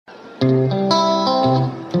You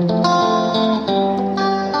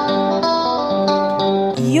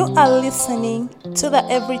are listening to the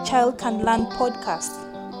Every Child Can Learn podcast.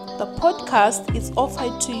 The podcast is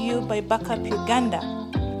offered to you by Backup Uganda.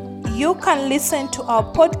 You can listen to our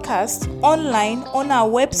podcast online on our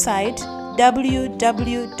website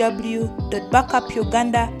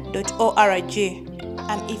www.backupuganda.org.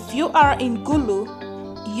 And if you are in Gulu,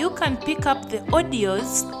 you can pick up the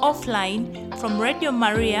audios offline from Radio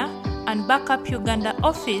Maria and Backup Uganda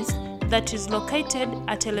office that is located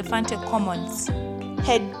at Elefante Commons.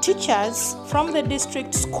 Head teachers from the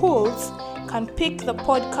district schools can pick the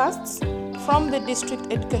podcasts from the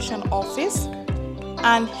district education office,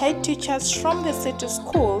 and head teachers from the city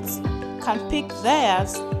schools can pick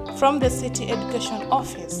theirs from the city education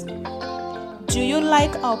office. Do you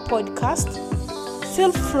like our podcast?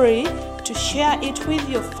 Feel free to share it with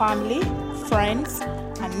your family, friends,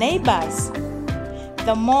 and neighbors.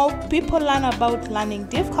 The more people learn about learning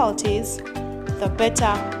difficulties, the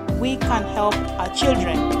better we can help our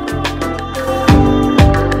children.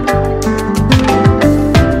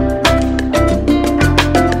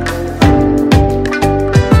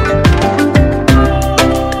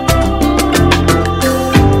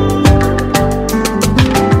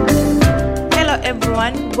 Hello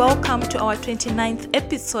everyone, welcome to our 29th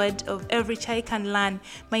episode of Every Child Can Learn.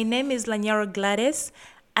 My name is Lanyaro Gladys.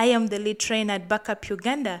 I am the lead trainer at Backup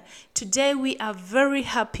Uganda. Today we are very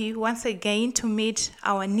happy once again to meet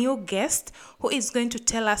our new guest who is going to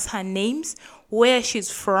tell us her names, where she's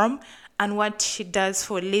from, and what she does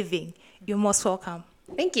for a living. You're most welcome.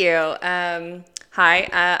 Thank you. Hi,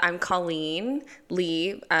 I'm Colleen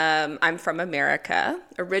Lee. I'm from America.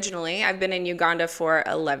 Originally, I've been in Uganda for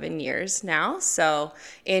 11 years now, so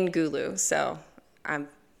in Gulu. So I'm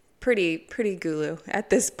pretty Gulu at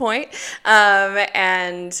this point. I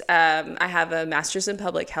have a master's in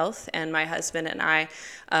public health, and my husband and I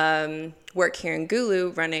work here in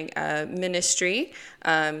Gulu running a ministry,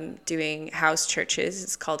 doing house churches.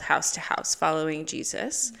 It's called House to House, Following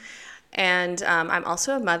Jesus. And I'm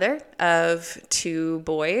also a mother of two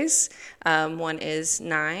boys. One is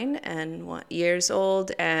 9 years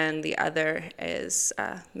old, and the other is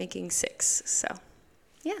making 6. So,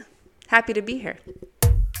 yeah, happy to be here.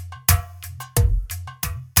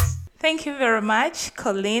 Thank you very much,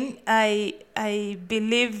 Colleen. I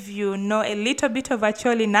believe you know a little bit of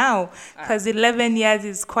Acholi now, because 11 years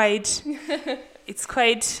is quite it's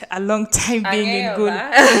a long time being in Gulu.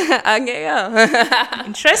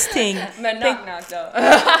 Interesting.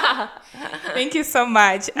 Thank you so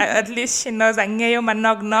much. At least she knows Angeyo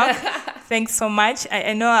Manognog. Thanks so much.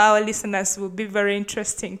 I know our listeners will be very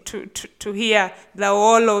interesting to hear the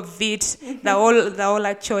whole of it, the whole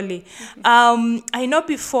actually. I know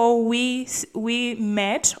before we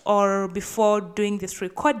met, or before doing this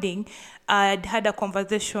recording, I'd had a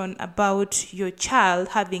conversation about your child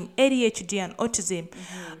having ADHD and autism.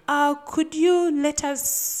 Mm-hmm. Could you let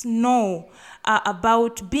us know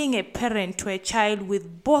about being a parent to a child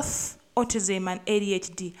with both autism and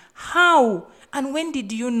ADHD? How and when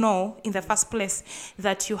did you know in the first place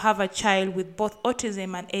that you have a child with both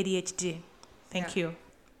autism and ADHD? Thank you.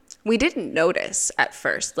 We didn't notice at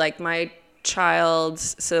first. Like my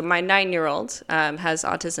 9-year-old has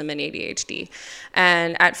autism and ADHD.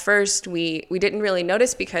 And at first we didn't really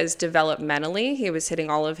notice because developmentally he was hitting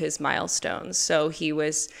all of his milestones. So he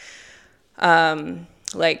was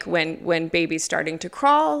like when baby's starting to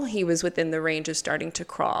crawl, he was within the range of starting to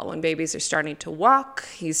crawl. When babies are starting to walk,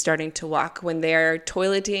 he's starting to walk. When they're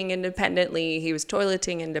toileting independently, he was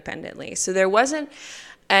toileting independently. So there wasn't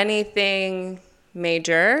anything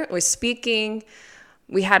major. With speaking,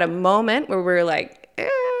 we had a moment where we were like,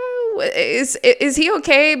 is he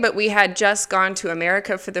okay? But we had just gone to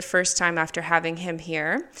America for the first time after having him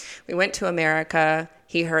here. We went to America.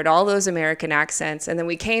 He heard all those American accents, and then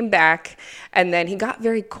we came back, and then he got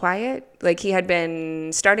very quiet. Like he had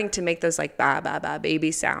been starting to make those like ba ba ba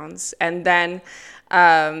baby sounds, and then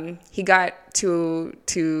he got to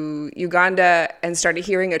Uganda and started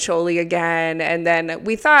hearing Acholi again, and then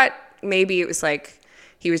we thought maybe it was like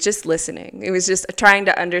he was just listening. It was just trying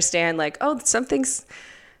to understand, like, oh, something's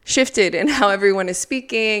shifted in how everyone is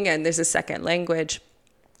speaking, and there's a second language.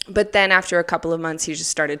 But then after a couple of months, he just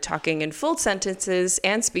started talking in full sentences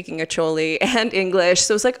and speaking Acholi and English.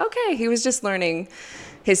 So it was like, okay, he was just learning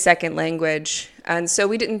his second language. And so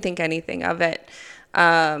we didn't think anything of it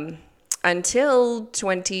until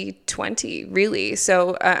 2020, really.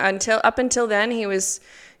 So up until then, he was,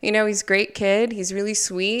 he's a great kid. He's really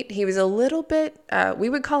sweet. He was a little bit, we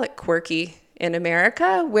would call it quirky in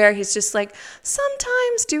America, where he's just like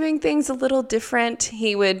sometimes doing things a little different.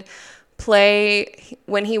 He would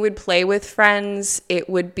when he would play with friends, it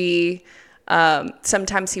would be,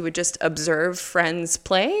 sometimes he would just observe friends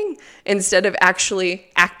playing instead of actually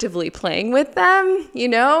actively playing with them,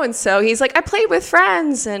 And so he's like, I played with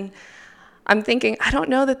friends. And I'm thinking, I don't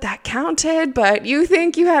know that counted, but you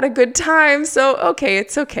think you had a good time. So, okay,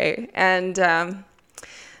 it's okay. And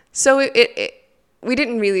so we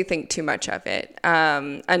didn't really think too much of it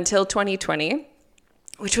until 2020.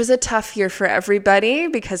 Which was a tough year for everybody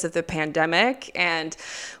because of the pandemic. And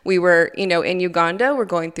we were, in Uganda, we're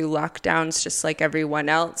going through lockdowns just like everyone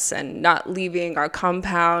else and not leaving our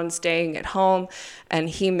compound, staying at home. And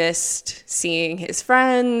he missed seeing his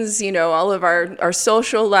friends. All of our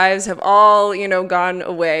social lives have all, gone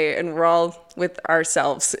away, and we're all with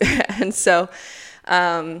ourselves. And so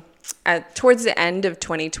towards the end of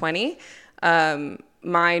 2020,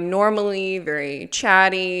 my normally very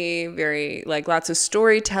chatty, very lots of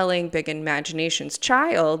storytelling, big imaginations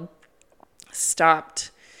child stopped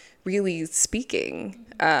really speaking.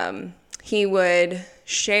 He would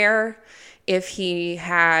share if he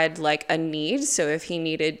had a need. So if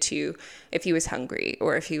he was hungry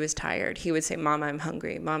or if he was tired, he would say, Mom, I'm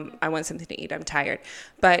hungry. Mom, I want something to eat. I'm tired.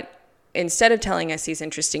 But instead of telling us these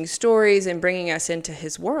interesting stories and bringing us into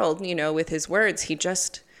his world, with his words, he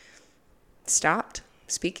just stopped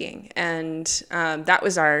speaking. And that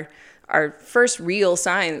was our first real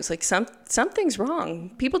sign. It was like something's wrong.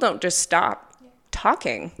 People don't just stop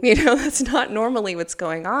talking. That's not normally what's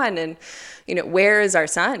going on. And where is our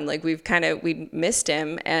son? We missed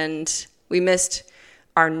him, and we missed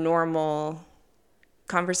our normal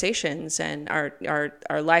conversations and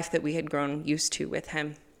our life that we had grown used to with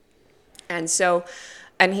him. And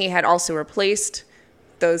he had also replaced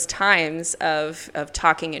those times of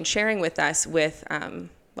talking and sharing with us with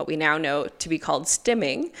what we now know to be called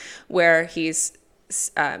stimming, where he's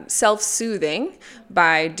self-soothing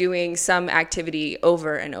by doing some activity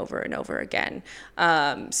over and over and over again.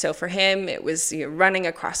 So for him, it was running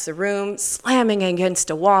across the room, slamming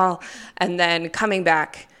against a wall, and then coming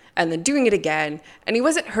back and then doing it again. And he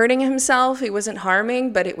wasn't hurting himself, he wasn't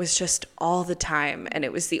harming, but it was just all the time. And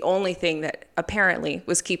it was the only thing that apparently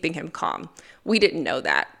was keeping him calm. We didn't know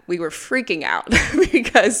that. We were freaking out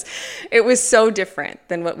because it was so different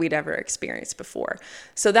than what we'd ever experienced before.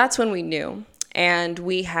 So that's when we knew. And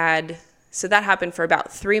so that happened for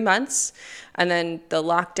about 3 months. And then the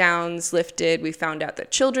lockdowns lifted. We found out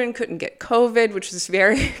that children couldn't get COVID, which was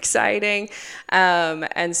very exciting.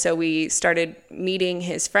 And so we started meeting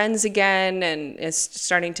his friends again and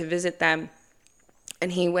starting to visit them.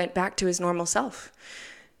 And he went back to his normal self.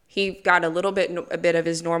 He got a bit of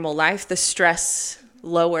his normal life. The stress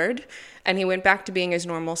lowered, and he went back to being his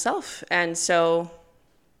normal self. And so,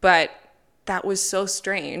 but that was so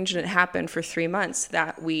strange, and it happened for 3 months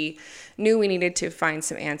that we knew we needed to find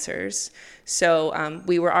some answers. So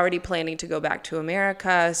we were already planning to go back to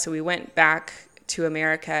America. So we went back to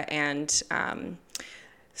America and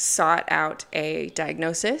sought out a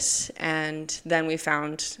diagnosis, and then we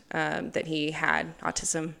found that he had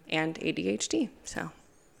autism and ADHD. So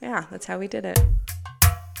yeah, that's how we did it.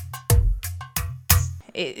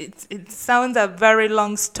 It sounds a very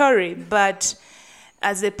long story, but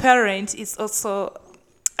as a parent, it's also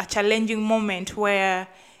a challenging moment where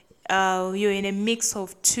you're in a mix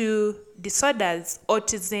of two disorders,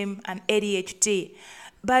 autism and ADHD.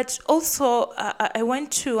 But also, I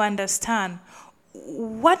want to understand,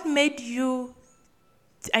 what made you,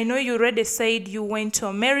 I know you already said you went to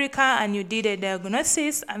America and you did a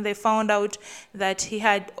diagnosis and they found out that he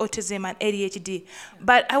had autism and ADHD.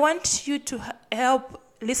 But I want you to help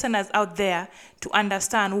listeners out there to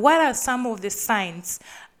understand what are some of the signs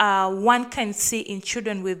one can see in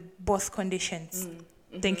children with both conditions.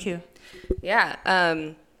 Mm-hmm. Thank you. Yeah,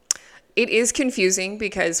 it is confusing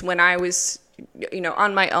because when I was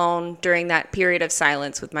on my own during that period of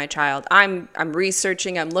silence with my child, I'm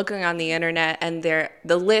researching, I'm looking on the internet, and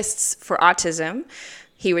the lists for autism,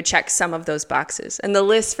 he would check some of those boxes. And the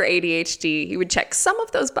list for ADHD, he would check some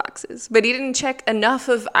of those boxes, but he didn't check enough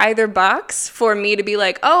of either box for me to be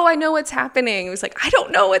like, oh, I know what's happening. It was like, I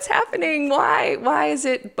don't know what's happening. Why is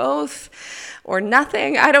it both or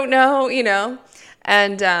nothing? I don't know,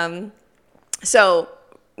 And so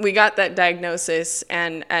we got that diagnosis,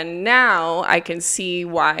 and now I can see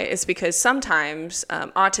why. It's because sometimes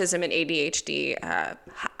autism and ADHD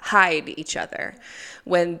hide each other.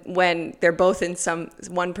 When they're both in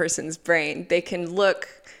one person's brain, they can look,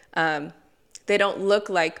 they don't look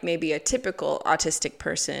like maybe a typical autistic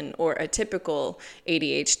person or a typical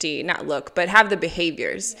ADHD, not look, but have the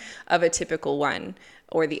behaviors of a typical one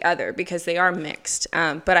or the other because they are mixed.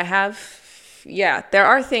 But there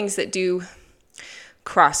are things that do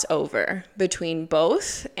crossover between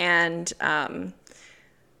both. And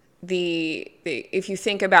if you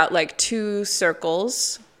think about like two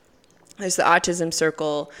circles, there's the autism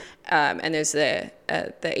circle, and there's the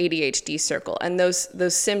ADHD circle, and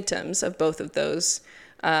those symptoms of both of those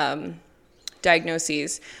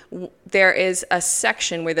diagnoses, there is a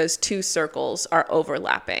section where those two circles are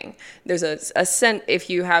overlapping. There's a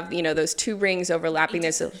if you have, those two rings overlapping,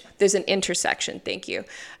 there's an intersection. Thank you.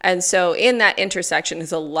 And so in that intersection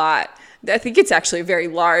is a lot. I think it's actually a very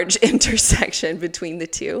large intersection between the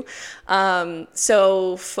two.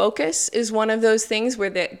 So focus is one of those things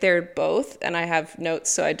where they're both, and I have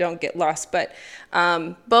notes so I don't get lost, but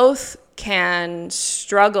both can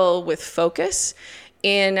struggle with focus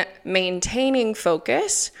in maintaining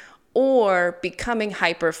focus or becoming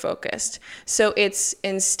hyper-focused. So it's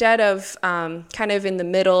instead of kind of in the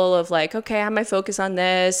middle of like, okay, I have my focus on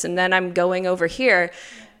this, and then I'm going over here,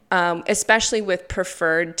 especially with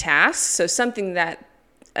preferred tasks. So something that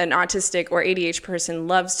an autistic or ADHD person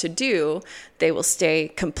loves to do, they will stay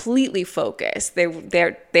completely focused.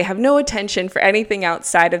 They have no attention for anything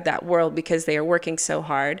outside of that world because they are working so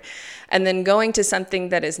hard. And then going to something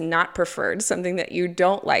that is not preferred, something that you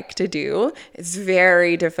don't like to do, it's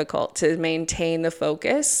very difficult to maintain the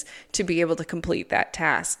focus to be able to complete that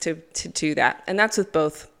task, to do that. And that's with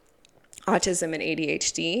both autism and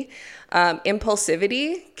ADHD.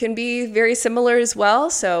 Impulsivity can be very similar as well.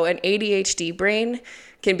 So an ADHD brain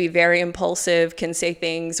can be very impulsive, can say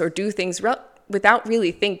things or do things without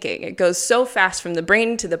really thinking. It goes so fast from the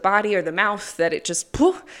brain to the body or the mouth that it just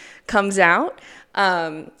comes out.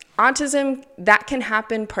 Autism, that can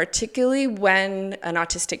happen particularly when an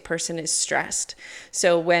autistic person is stressed.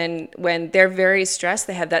 So when they're very stressed,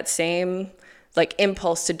 they have that same like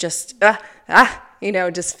impulse to just,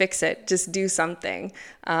 just fix it, just do something.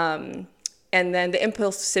 And then the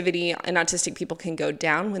impulsivity in autistic people can go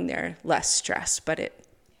down when they're less stressed, but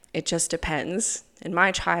it just depends. In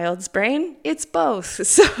my child's brain, it's both.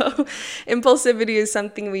 So impulsivity is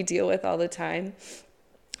something we deal with all the time.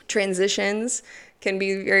 Transitions can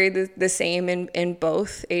be very the same in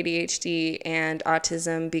both ADHD and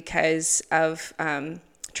autism because of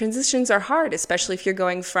transitions are hard, especially if you're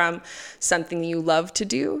going from something you love to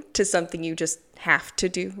do to something you just have to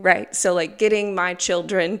do, right? So like getting my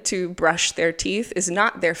children to brush their teeth is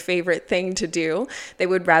not their favorite thing to do. They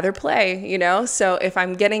would rather play, So if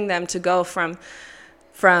I'm getting them to go from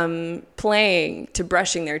playing to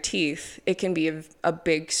brushing their teeth, it can be a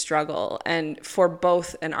big struggle. And for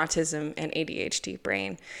both an autism and ADHD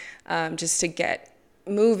brain, just to get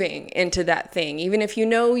moving into that thing, even if you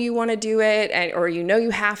want to do it or you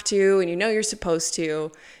have to and you're supposed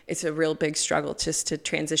to, it's a real big struggle just to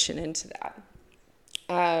transition into that.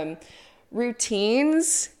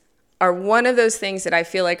 Routines are one of those things that I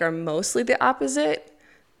feel like are mostly the opposite,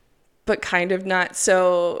 but kind of not.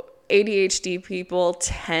 So ADHD people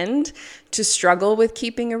tend to struggle with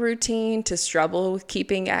keeping a routine, to struggle with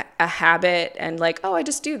keeping a habit and like, oh, I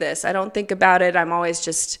just do this. I don't think about it. I'm always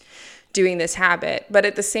just doing this habit. But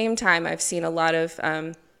at the same time, I've seen a lot of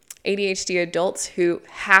ADHD adults who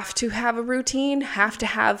have to have a routine, have to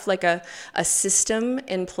have like a system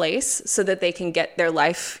in place so that they can get their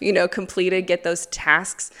life, completed, get those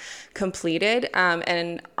tasks completed.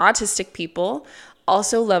 And autistic people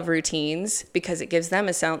also love routines because it gives them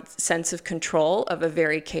a sense of control of a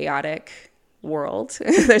very chaotic world.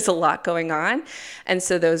 There's a lot going on. And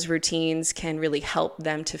so those routines can really help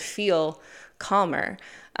them to feel calmer.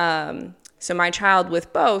 So my child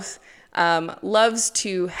with both loves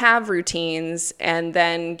to have routines and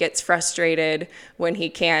then gets frustrated when he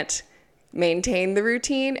can't maintain the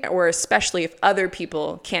routine, or especially if other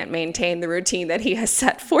people can't maintain the routine that he has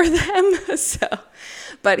set for them.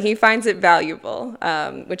 But he finds it valuable,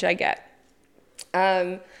 which I get.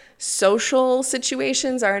 Social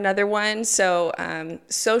situations are another one. So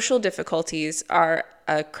social difficulties are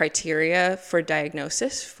a criteria for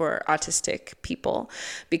diagnosis for autistic people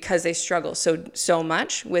because they struggle so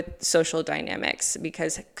much with social dynamics,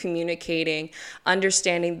 because communicating,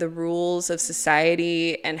 understanding the rules of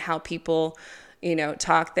society and how people,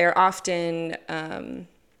 talk, they're often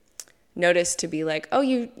noticed to be like, oh,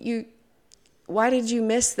 you why did you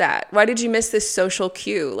miss that? Why did you miss this social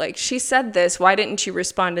cue? Like, she said this, why didn't you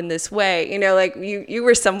respond in this way? Like you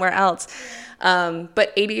were somewhere else.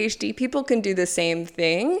 But ADHD people can do the same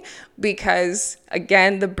thing because,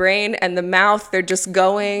 again, the brain and the mouth, they're just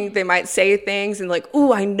going. They might say things and like,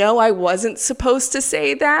 ooh, I know I wasn't supposed to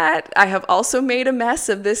say that. I have also made a mess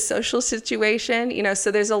of this social situation.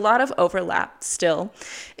 So there's a lot of overlap still.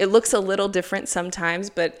 It looks a little different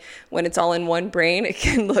sometimes, but when it's all in one brain, it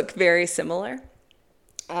can look very similar.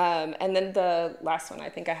 And then the last one I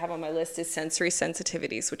think I have on my list is sensory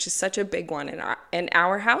sensitivities, which is such a big one in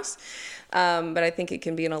our house, but I think it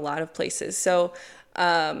can be in a lot of places. So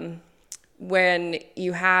when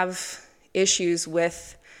you have issues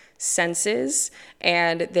with senses,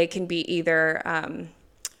 and they can be either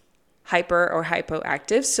hyper or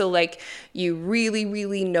hypoactive. So like you really,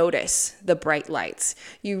 really notice the bright lights.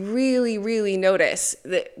 You really, really notice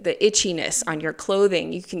the itchiness on your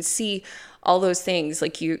clothing. You can see all those things,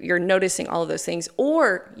 like you're noticing all of those things,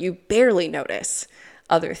 or you barely notice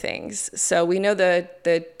other things. So we know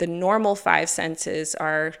the normal 5 senses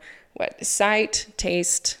are what? Sight,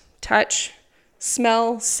 taste, touch,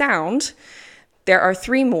 smell, sound. There are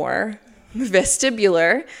 3 more.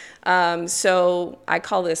 Vestibular. So I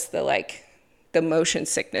call this the motion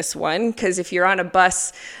sickness one, because if you're on a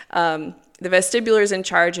bus, the vestibular is in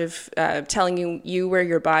charge of telling you where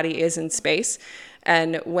your body is in space.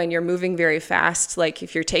 And when you're moving very fast, like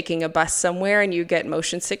if you're taking a bus somewhere and you get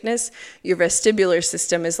motion sickness, your vestibular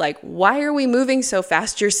system is like, why are we moving so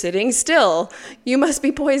fast? You're sitting still. You must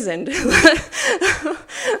be poisoned.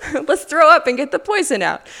 Let's throw up and get the poison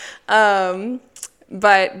out.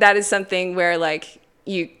 But that is something where like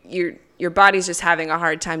your body's just having a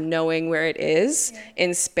hard time knowing where it is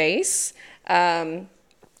in space.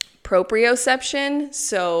 Proprioception,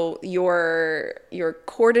 so your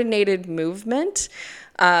coordinated movement.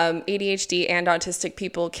 ADHD and autistic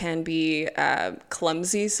people can be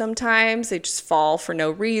clumsy sometimes. They just fall for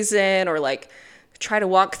no reason, or like try to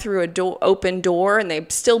walk through a open door and they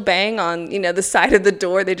still bang on the side of the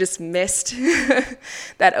door. They just missed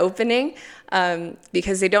that opening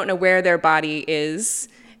because they don't know where their body is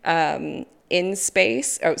in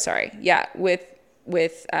space.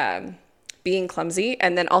 With being clumsy,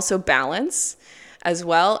 and then also balance as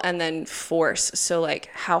well, and then force. So like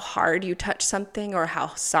how hard you touch something or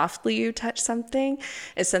how softly you touch something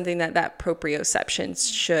is something that proprioception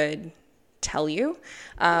should tell you.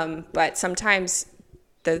 But sometimes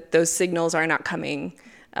those signals are not coming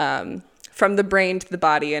from the brain to the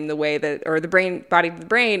body in the way that, or the body to the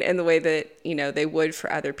brain in the way that, they would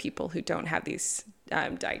for other people who don't have these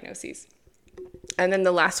diagnoses. And then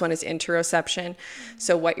the last one is interoception.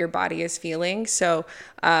 So what your body is feeling. So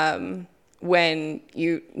when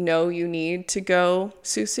you know you need to go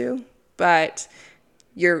susu, but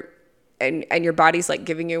your body's like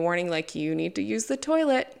giving you a warning, like you need to use the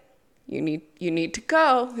toilet. You need to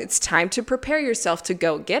go. It's time to prepare yourself to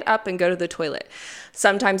go. Get up and go to the toilet.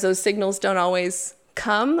 Sometimes those signals don't always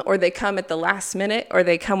come, or they come at the last minute, or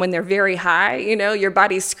they come when they're very high. Your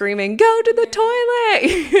body's screaming, go to the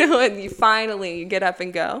toilet, and you finally get up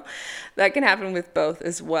and go. That can happen with both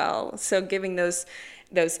as well. So giving those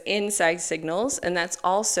inside signals, and that's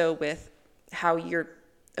also with how you're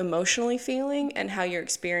emotionally feeling and how you're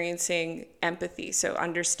experiencing empathy. So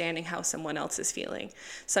understanding how someone else is feeling.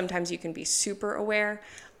 Sometimes you can be super aware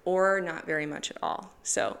or not very much at all.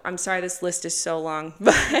 So I'm sorry this list is so long,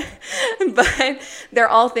 but they're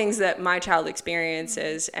all things that my child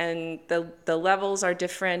experiences, and the levels are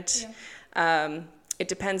different. Yeah. It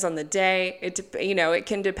depends on the day. It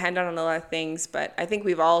can depend on a lot of things, but I think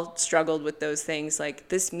we've all struggled with those things. Like,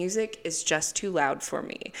 this music is just too loud for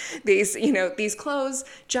me. These clothes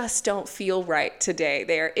just don't feel right today.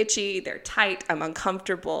 They're itchy, they're tight, I'm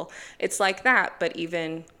uncomfortable. It's like that, but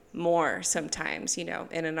even more sometimes, in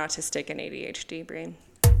an autistic and ADHD brain.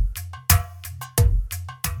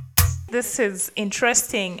 This is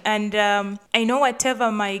interesting. And I know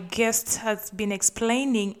whatever my guest has been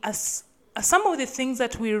explaining as some of the things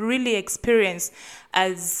that we really experience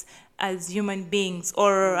as human beings,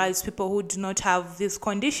 or as people who do not have these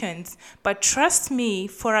conditions. But trust me,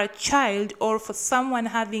 for a child or for someone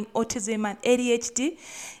having autism and ADHD,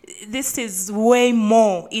 this is way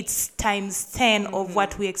more. It's times 10 of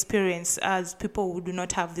what we experience as people who do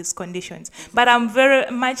not have these conditions. But I'm very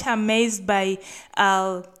much amazed by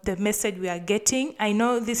the message we are getting. I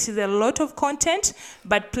know this is a lot of content,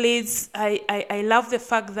 but please, I love the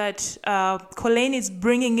fact that Colleen is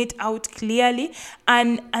bringing it out clearly.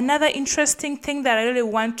 And another interesting thing that I really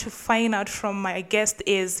want to find out from my guest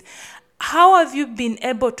is, how have you been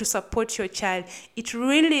able to support your child? It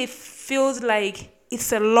really feels like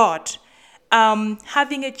it's a lot.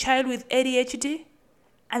 Having a child with ADHD,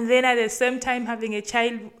 and then at the same time having a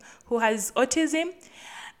child who has autism.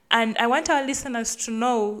 And I want our listeners to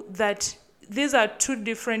know that these are 2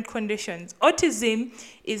 different conditions. Autism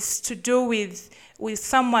is to do with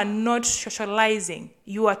someone not socializing.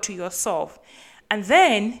 You are to yourself. And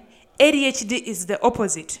then ADHD is the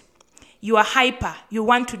opposite. you are hyper, you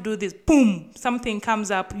want to do this, boom, something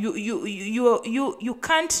comes up, you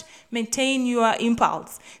can't maintain your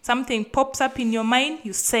impulse. Something pops up in your mind,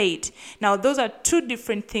 you say it. Now, those are two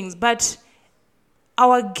different things, but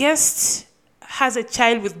our guest has a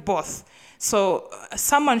child with both. So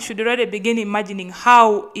someone should already begin imagining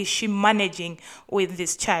how is she managing with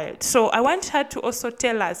this child. So I want her to also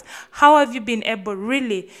tell us, how have you been able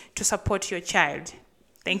really to support your child?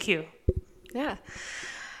 Thank you. Yeah.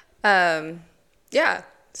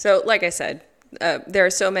 So like I said, there are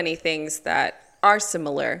so many things that are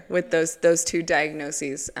similar with those two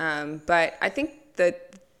diagnoses. But I think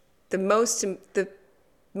that the most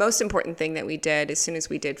important thing that we did as soon as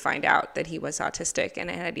we did find out that he was autistic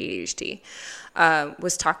and had ADHD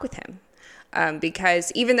was talk with him.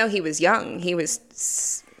 Because even though he was young, he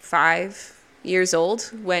was 5 years old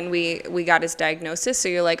when we got his diagnosis. So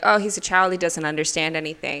you're like, oh, he's a child, he doesn't understand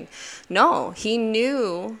anything. No,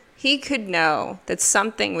 he could know that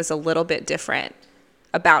something was a little bit different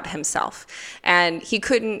about himself, and he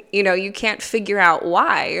couldn't, you can't figure out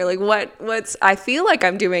why. You're like, I feel like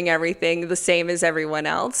I'm doing everything the same as everyone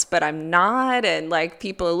else, but I'm not, and like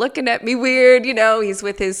people are looking at me weird, he's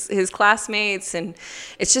with his classmates, and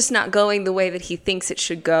it's just not going the way that he thinks it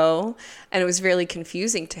should go, and it was really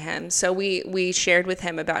confusing to him. So we shared with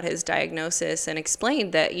him about his diagnosis and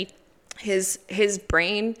explained that his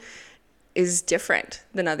brain is different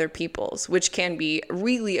than other people's, which can be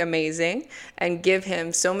really amazing and give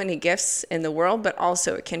him so many gifts in the world, but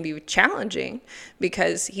also it can be challenging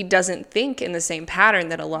because he doesn't think in the same pattern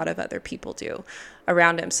that a lot of other people do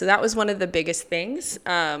around him. So that was one of the biggest things,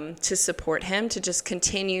 to support him, to just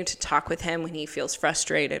continue to talk with him when he feels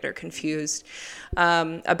frustrated or confused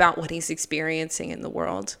about what he's experiencing in the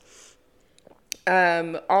world.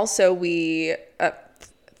 Also,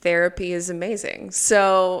 therapy is amazing.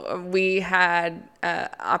 So we had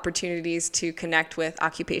opportunities to connect with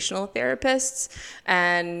occupational therapists.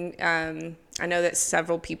 And I know that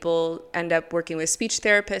several people end up working with speech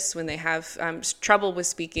therapists when they have trouble with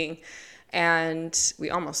speaking. And we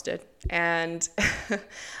almost did. And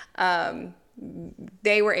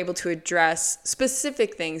they were able to address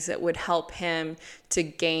specific things that would help him to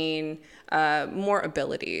gain more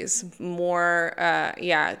abilities, to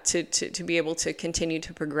be able to continue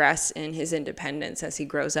to progress in his independence as he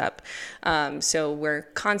grows up. So we're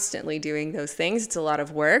constantly doing those things. It's a lot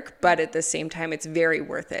of work, but at the same time, it's very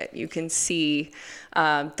worth it. You can see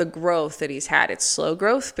the growth that he's had. It's slow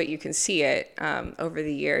growth, but you can see it over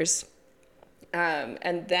the years.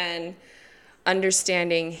 And then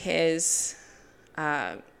understanding his...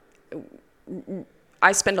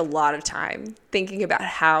 I spend a lot of time thinking about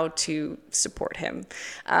how to support him,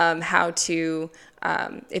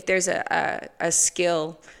 if there's a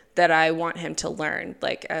skill that I want him to learn,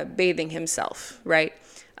 like bathing himself, right?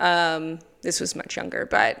 This was much younger,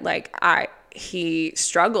 but he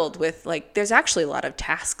struggled with, there's actually a lot of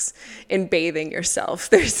tasks in bathing yourself.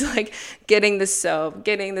 There's getting the soap,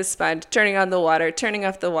 getting the sponge, turning on the water, turning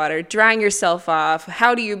off the water, drying yourself off.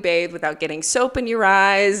 How do you bathe without getting soap in your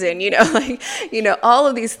eyes? And, all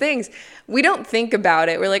of these things. We don't think about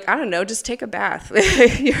it. We're like, I don't know, just take a bath.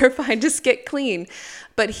 You're fine, just get clean.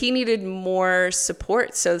 But he needed more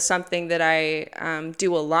support. So something that I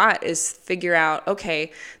do a lot is figure out,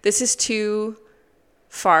 okay, this is too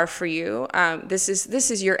far for you. This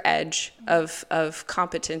is your edge of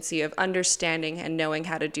competency, of understanding and knowing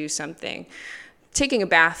how to do something. Taking a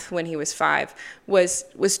bath when he was 5 was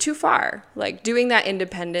too far. Doing that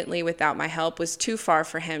independently without my help was too far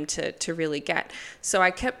for him to really get. So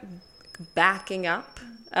I kept backing up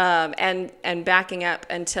and backing up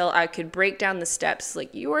until I could break down the steps.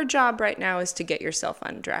 Your job right now is to get yourself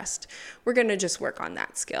undressed. We're going to just work on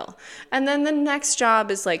that skill. And then the next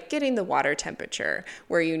job is getting the water temperature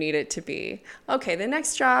where you need it to be. Okay, the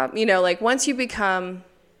next job, once you become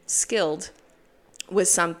skilled with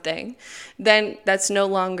something, then that's no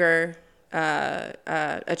longer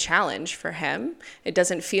a challenge for him. It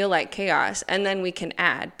doesn't feel like chaos, and then we can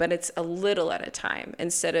add, but it's a little at a time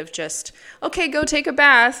instead of just, okay, go take a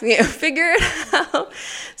bath, figure it out.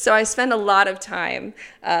 So I spend a lot of time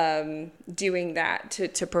doing that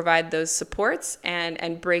to provide those supports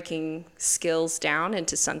and breaking skills down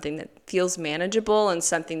into something that feels manageable and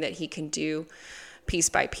something that he can do piece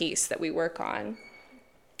by piece that we work on.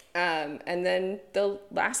 And then the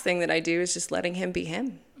last thing that I do is just letting him be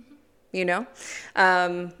him.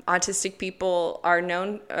 Autistic people are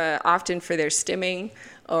known often for their stimming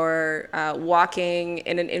or walking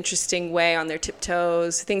in an interesting way on their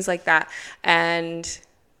tiptoes, things like that. And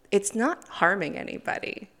it's not harming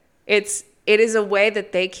anybody. It's it is a way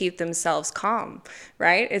that they keep themselves calm,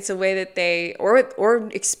 right? It's a way that they, or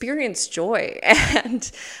experience joy.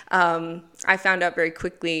 And I found out very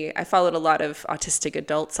quickly, I followed a lot of autistic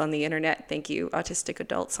adults on the internet. Thank you, autistic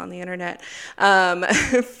adults on the internet,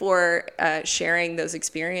 for sharing those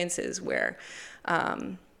experiences where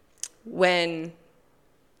when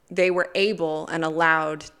they were able and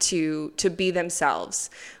allowed to be themselves,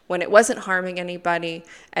 when it wasn't harming anybody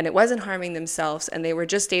and it wasn't harming themselves, and they were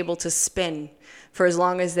just able to spin for as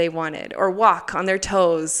long as they wanted or walk on their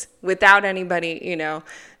toes without anybody,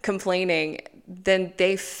 complaining, then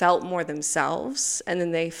they felt more themselves, and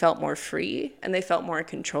then they felt more free, and they felt more in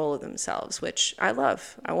control of themselves, which I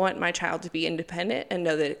love. I want my child to be independent and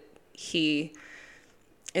know that he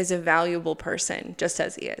is a valuable person just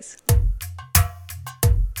as he is.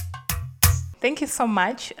 Thank you so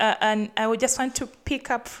much. And I would just want to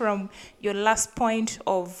pick up from your last point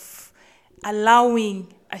of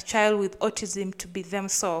allowing a child with autism to be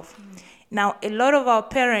themselves. Now, a lot of our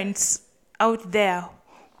parents out there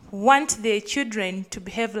want their children to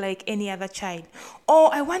behave like any other child.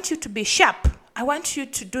 Oh, I want you to be sharp. I want you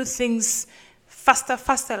to do things faster,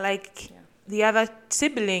 like the other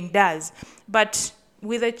sibling does. But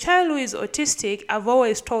with a child who is autistic, I've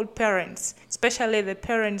always told parents, especially the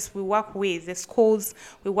parents we work with, the schools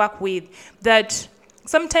we work with, that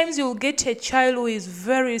sometimes you'll get a child who is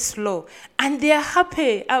very slow, and they are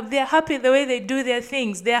happy. They're happy the way they do their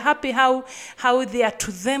things. They're happy how they are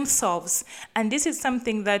to themselves. And this is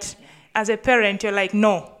something that, as a parent, you're like,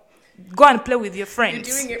 no, go and play with your friends.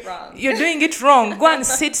 You're doing it wrong. You're doing it wrong. Go and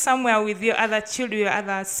sit somewhere with your other children, your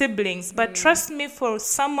other siblings. But trust me, for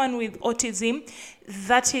someone with autism,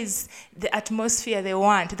 that is the atmosphere they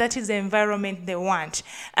want. That is the environment they want.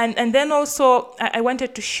 And then also, I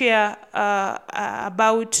wanted to share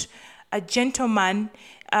about a gentleman.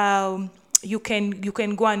 You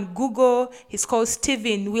can go and Google. He's called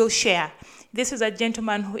Steven Wilshire. This is a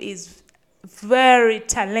gentleman who is very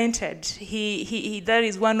talented. He that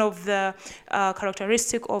is one of the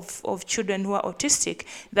characteristic of children who are autistic,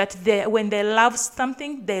 that when they love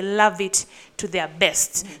something, they love it to their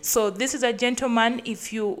best. So this is a gentleman.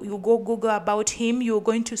 If you go Google about him, you're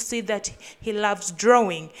going to see that he loves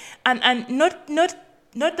drawing, and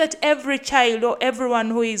not that every child or everyone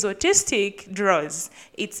who is autistic draws.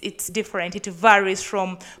 It's different. It varies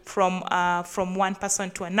from one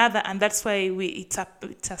person to another, and that's why it's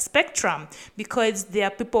a spectrum, because there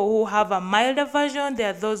are people who have a milder version.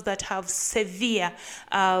 There are those that have severe,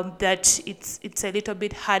 that it's a little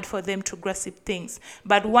bit hard for them to grasp things.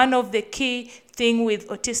 But one of the key thing with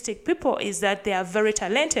autistic people is that they are very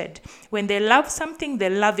talented. When they love something, they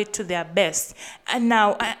love it to their best. And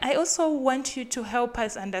now I also want you to help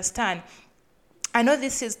us understand. I know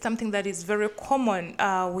this is something that is very common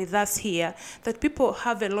with us here, that people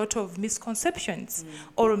have a lot of misconceptions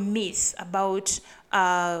or myths about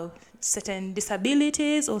certain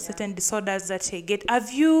disabilities or certain disorders that they get.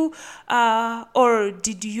 Have you, or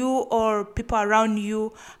did you, or people around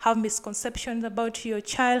you have misconceptions about your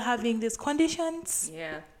child having these conditions?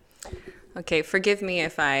 Yeah. Okay, forgive me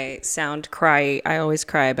if I sound cry. I always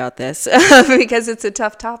cry about this because it's a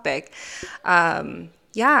tough topic.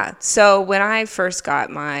 So when I first got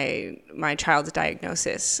my child's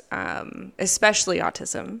diagnosis, especially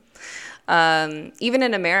autism, even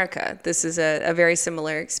in America, this is a very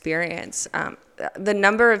similar experience. The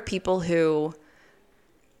number of people who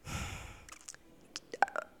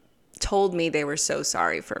told me they were so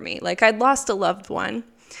sorry for me, like I'd lost a loved one,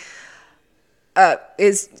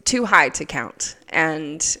 is too high to count.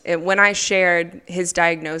 And when I shared his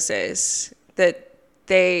diagnosis, that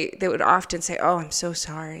they would often say, "Oh, I'm so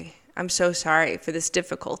sorry. I'm so sorry for this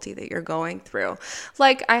difficulty that you're going through."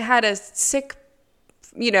 Like I had a sick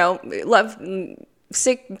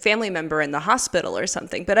family member in the hospital or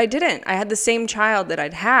something, but I didn't. I had the same child that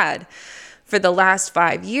I'd had for the last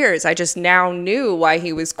 5 years. I just now knew why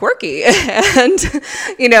he was quirky and,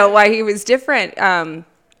 why he was different.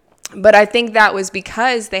 But I think that was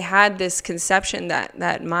because they had this conception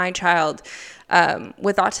that my child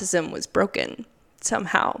with autism was broken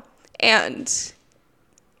somehow. And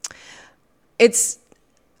it's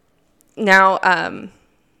now,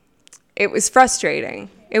 it was frustrating.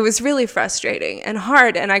 It was really frustrating and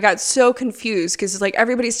hard. And I got so confused because it's like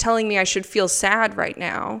everybody's telling me I should feel sad right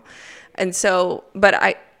now. And so, but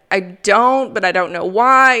I don't know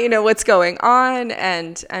why, what's going on.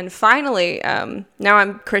 And finally, now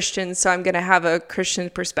I'm Christian, so I'm going to have a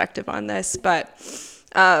Christian perspective on this. But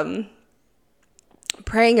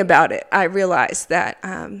praying about it, I realized that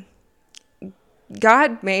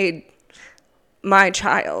God made my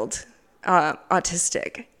child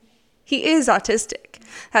autistic. He is autistic.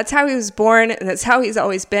 That's how he was born, and that's how he's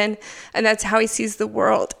always been, and that's how he sees the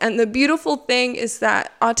world. And the beautiful thing is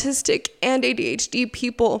that autistic and ADHD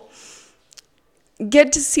people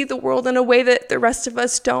get to see the world in a way that the rest of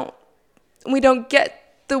us don't. We don't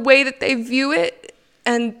get the way that they view it,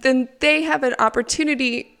 and then they have an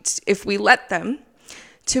opportunity, if we let them,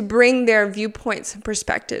 to bring their viewpoints and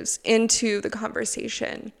perspectives into the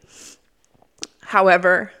conversation.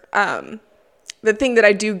 However, the thing that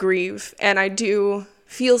I do grieve and I do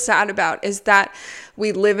feel sad about is that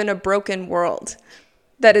we live in a broken world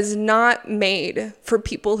that is not made for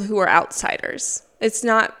people who are outsiders. It's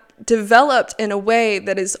not developed in a way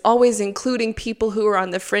that is always including people who are on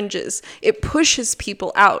the fringes. It pushes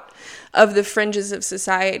people out of the fringes of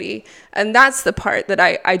society. And that's the part that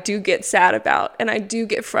I do get sad about and I do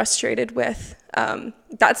get frustrated with.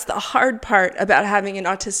 That's the hard part about having an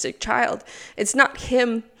autistic child. It's not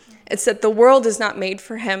him. It's that the world is not made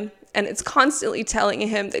for him. And it's constantly telling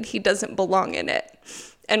him that he doesn't belong in it.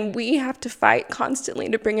 And we have to fight constantly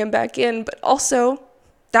to bring him back in. But also,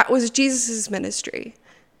 that was Jesus's ministry.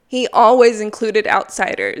 He always included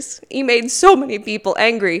outsiders. He made so many people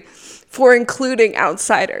angry for including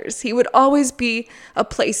outsiders. He would always be a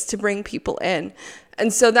place to bring people in.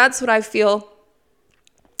 And so that's what I feel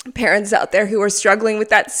parents out there who are struggling with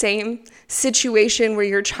that same situation where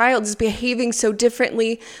your child is behaving so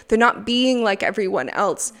differently, they're not being like everyone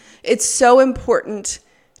else. It's so important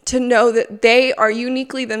to know that they are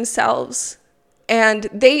uniquely themselves, and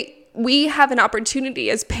we have an opportunity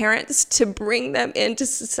as parents to bring them into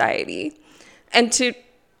society and to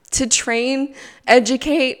train,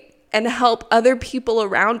 educate, and help other people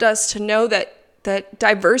around us to know that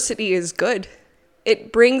diversity is good.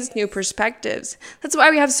 It brings new perspectives. That's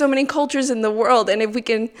why we have so many cultures in the world. And if we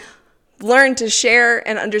can learn to share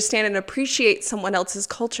and understand and appreciate someone else's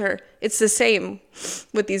culture, it's the same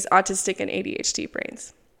with these autistic and ADHD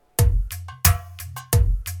brains.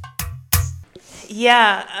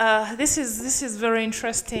 Yeah, this is very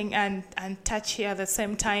interesting and touchy at the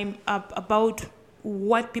same time about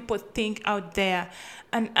what people think out there.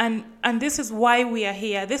 And this is why we are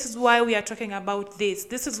here. This is why we are talking about this.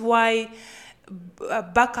 This is why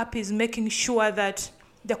Backup is making sure that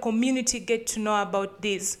the community get to know about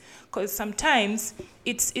this, because sometimes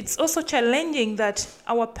it's also challenging that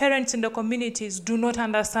our parents in the communities do not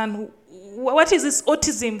understand what is this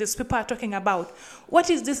autism these people are talking about. What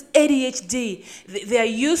is this ADHD? They are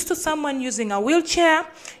used to someone using a wheelchair.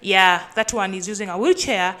 Yeah, that one is using a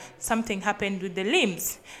wheelchair. Something happened with the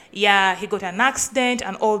limbs. Yeah, he got an accident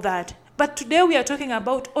and all that. But today we are talking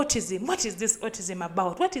about autism. What is this autism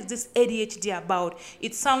about? What is this ADHD about?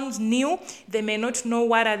 It sounds new. They may not know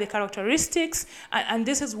what are the characteristics. And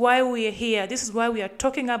this is why we are here. This is why we are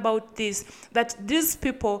talking about this, that these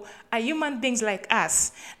people are human beings like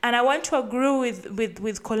us. And I want to agree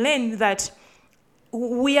with Colleen that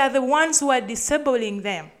we are the ones who are disabling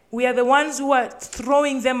them. We are the ones who are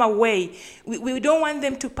throwing them away. We don't want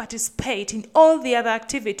them to participate in all the other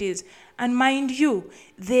activities. And mind you,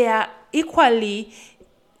 they are equally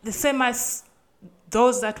the same as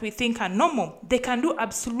those that we think are normal. They can do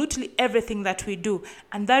absolutely everything that we do.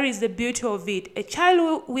 And that is the beauty of it. A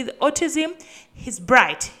child with autism, he's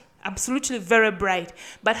bright, absolutely very bright.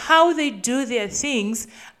 But how they do their things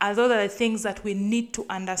are those are the things that we need to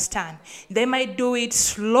understand. They might do it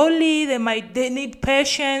slowly. They need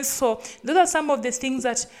patience. So those are some of the things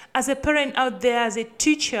that as a parent out there, as a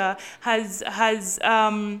teacher, has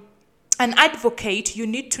an advocate, you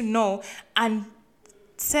need to know and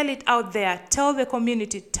sell it out there. Tell the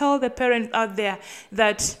community, tell the parents out there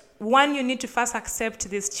that, one, you need to first accept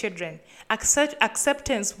these children.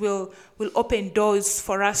 Acceptance will open doors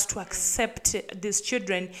for us to accept these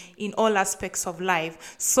children in all aspects of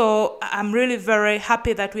life. So I'm really very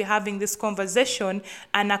happy that we're having this conversation,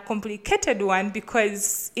 and a complicated one,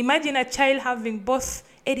 because imagine a child having both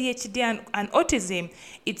ADHD and autism.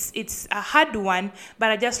 It's a hard one,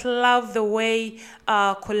 but I just love the way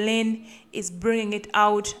Colleen is bringing it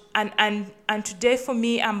out. And today for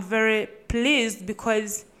me, I'm very pleased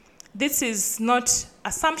because this is not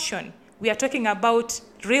assumption. We are talking about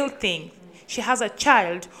real thing. She has a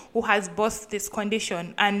child who has both this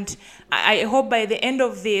condition, and I hope by the end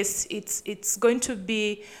of this, it's going to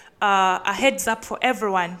be a heads up for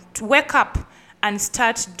everyone to wake up and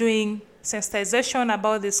start doing sensitization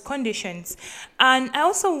about these conditions. And I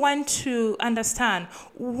also want to understand,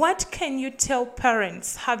 what can you tell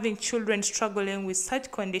parents having children struggling with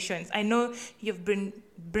such conditions? I know you've been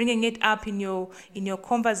bringing it up in your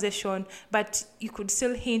conversation, but you could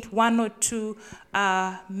still hint one or two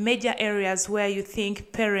major areas where you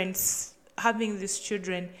think parents having these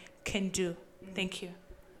children can do. Thank you.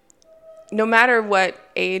 no matter what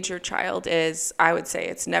age your child is, I would say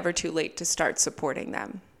it's never too late to start supporting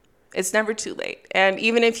them. It's never too late. And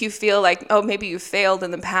even if you feel like, oh, maybe you failed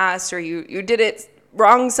in the past or you did it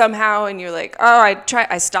wrong somehow and you're like, oh,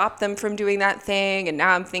 I stopped them from doing that thing and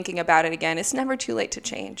now I'm thinking about it again. It's never too late to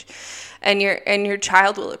change. And your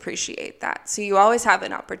child will appreciate that. So you always have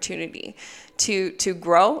an opportunity to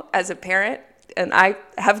grow as a parent. And I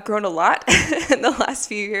have grown a lot in the last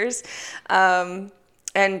few years.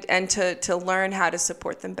 And to learn how to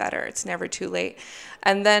support them better. It's never too late.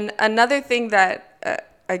 And then another thing that,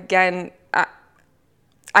 again,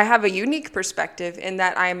 I have a unique perspective in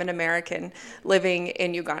that I am an American living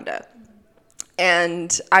in Uganda.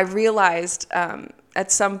 And I realized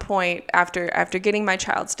at some point after getting my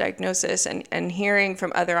child's diagnosis and hearing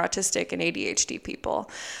from other autistic and ADHD people,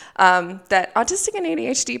 that autistic and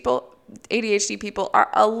ADHD people are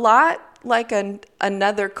a lot like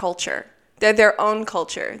another culture. They're their own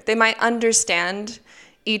culture. They might understand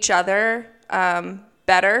each other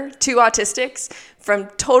better. Two autistics from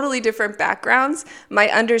totally different backgrounds might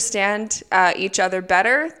understand each other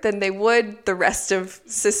better than they would the rest of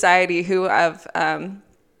society who have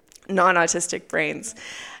non-autistic brains.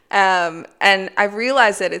 And I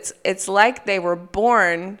realized that it's like they were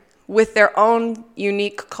born with their own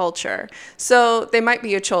unique culture. So they might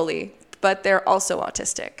be Acholi, but they're also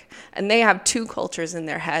autistic. And they have two cultures in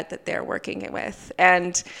their head that they're working with.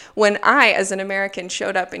 And when I, as an American,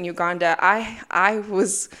 showed up in Uganda, I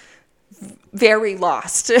was very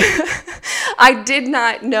lost. I did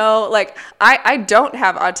not know, like, I don't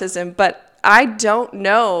have autism, but I don't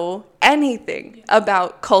know anything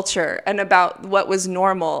about culture and about what was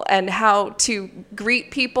normal and how to greet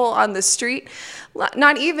people on the street.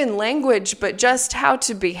 Not even language, but just how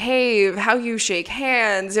to behave, how you shake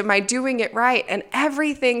hands. Am I doing it right? And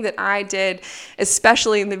everything that I did,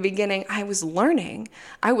 especially in the beginning, I was learning.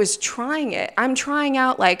 I was trying it. I'm trying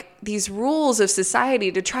out like these rules of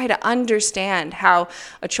society to try to understand how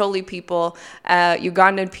Acholi people,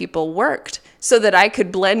 Ugandan people worked so that I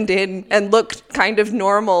could blend in and look kind of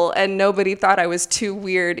normal and nobody thought I was too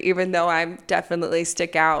weird, even though I definitely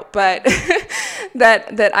stick out. But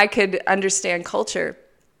that I could understand culture.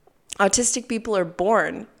 Autistic people are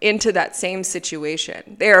born into that same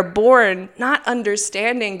situation. They are born not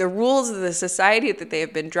understanding the rules of the society that they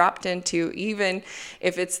have been dropped into, even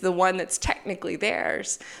if it's the one that's technically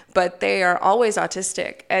theirs, but they are always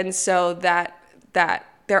autistic. And so that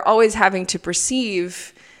they're always having to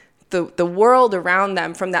perceive the world around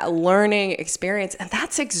them from that learning experience. And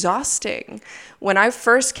that's exhausting. When I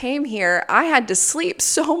first came here, I had to sleep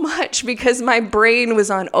so much because my brain was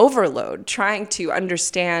on overload trying to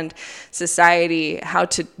understand society, how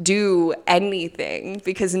to do anything,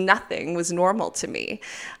 because nothing was normal to me.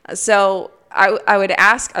 So I would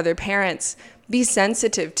ask other parents, be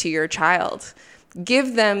sensitive to your child.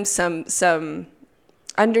 Give them some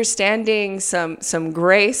understanding, some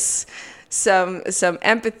grace, some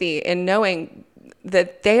empathy in knowing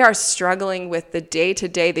that they are struggling with the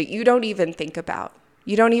day-to-day that you don't even think about.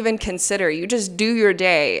 You don't even consider. You just do your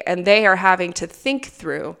day, and they are having to think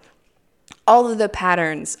through all of the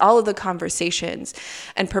patterns, all of the conversations,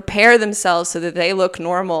 and prepare themselves so that they look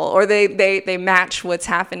normal or they match what's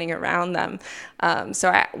happening around them.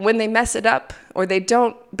 When they mess it up or they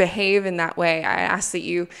don't behave in that way, I ask that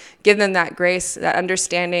you give them that grace, that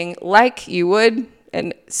understanding, like you would,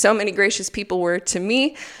 and so many gracious people were to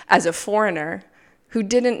me as a foreigner who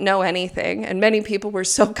didn't know anything. And many people were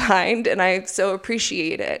so kind, and I so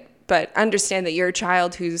appreciate it. But understand that your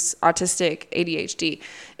child who's autistic, ADHD,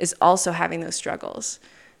 is also having those struggles.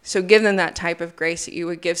 So give them that type of grace that you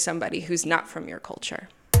would give somebody who's not from your culture.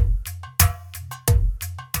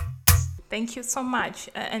 Thank you so much.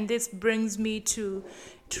 And this brings me to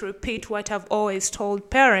repeat what I've always told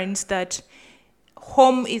parents, that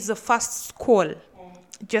home is the first school.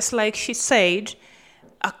 Just like she said,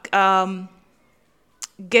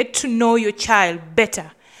 get to know your child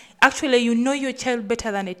better. Actually, you know your child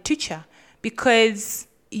better than a teacher, because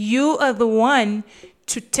you are the one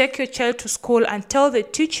to take your child to school and tell the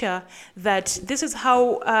teacher that this is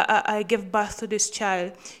how I gave birth to this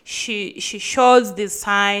child. She shows these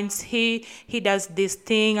signs, he does this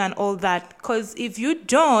thing and all that. Because if you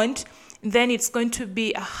don't, then it's going to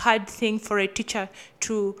be a hard thing for a teacher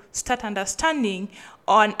to start understanding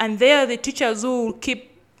on. And there are the teachers who will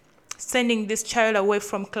keep sending this child away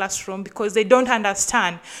from classroom because they don't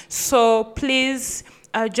understand. So please,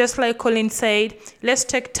 just like Colleen said, let's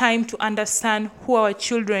take time to understand who our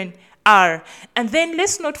children are, and then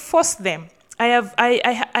let's not force them. I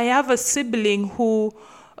have a sibling who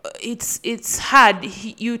it's hard.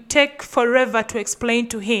 You take forever to explain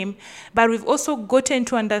to him, but we've also gotten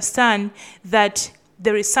to understand that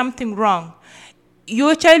there is something wrong.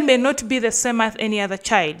 Your child may not be the same as any other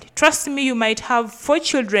child. Trust me, you might have 4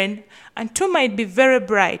 children, and 2 might be very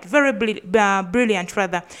bright, very brilliant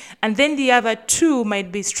rather, and then the other 2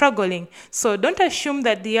 might be struggling. So don't assume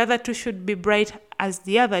that the other 2 should be bright as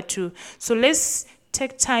the other 2. So let's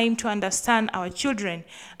take time to understand our children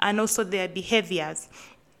and also their behaviors.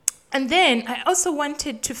 And then I also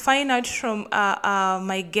wanted to find out from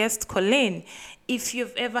my guest, Colleen, if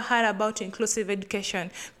you've ever heard about inclusive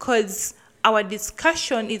education, because our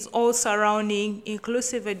discussion is all surrounding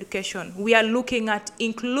inclusive education. We are looking at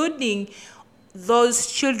including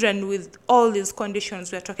those children with all these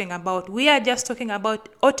conditions we're talking about. We are just talking about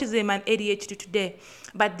autism and ADHD today,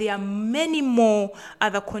 but there are many more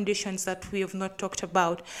other conditions that we have not talked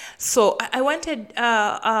about. So I wanted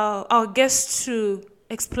our guests to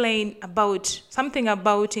explain about something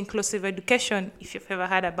about inclusive education, if you've ever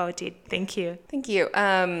heard about it. Thank you. Thank you.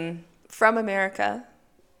 From America,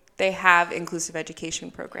 they have inclusive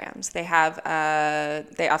education programs. They have,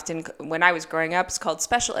 they often, when I was growing up, it's called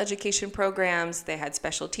special education programs. They had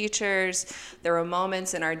special teachers. There were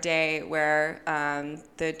moments in our day where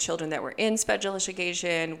the children that were in special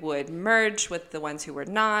education would merge with the ones who were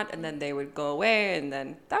not, and then they would go away, and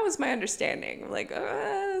then that was my understanding. Like,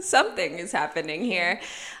 something is happening here.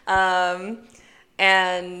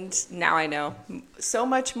 And now I know so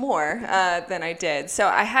much more than I did. So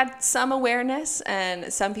I had some awareness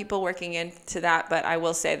and some people working into that, but I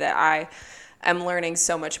will say that I am learning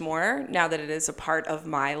so much more now that it is a part of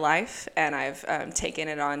my life, and I've taken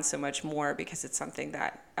it on so much more because it's something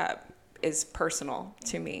that is personal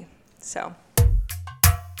to me. So.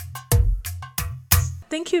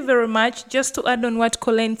 Thank you very much. Just to add on what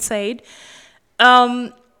Colleen said,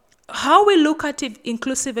 how we look at it,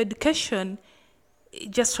 inclusive education,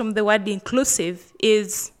 just from the word inclusive,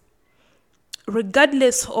 is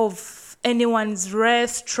regardless of anyone's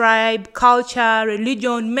race, tribe, culture,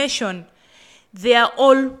 religion, mission, they are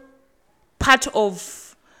all part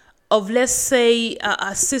of let's say,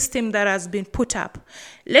 a system that has been put up.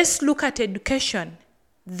 Let's look at education.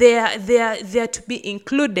 They are to be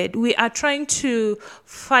included. We are trying to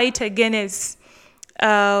fight against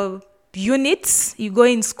units. You go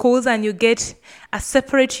in schools and you get a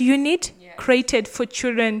separate unit created for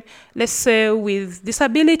children, let's say, with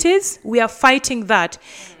disabilities. We are fighting that.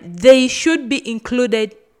 They should be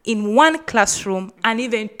included in one classroom and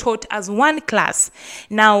even taught as one class.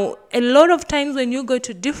 Now, a lot of times when you go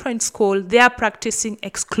to different schools, they are practicing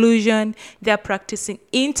exclusion, they are practicing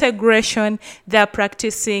integration, they are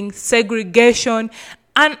practicing segregation.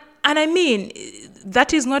 And I mean,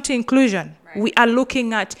 that is not inclusion. Right. We are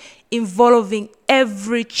looking at involving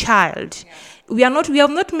every child. Yeah. We have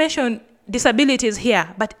not mentioned disabilities here,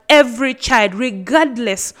 but every child,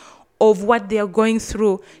 regardless of what they are going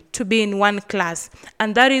through, to be in one class.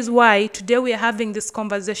 And that is why today we are having this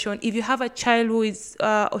conversation. If you have a child who is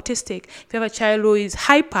autistic, if you have a child who is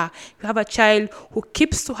hyper, if you have a child who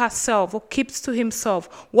keeps to herself or keeps to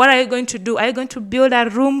himself, what are you going to do? Are you going to build a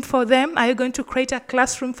room for them? Are you going to create a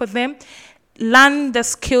classroom for them? Learn the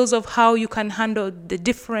skills of how you can handle the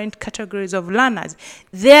different categories of learners.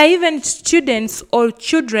 There are even students or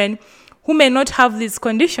children who may not have these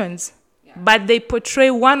conditions, but they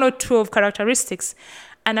portray one or two of characteristics.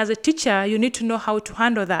 And as a teacher, you need to know how to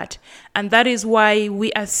handle that. And that is why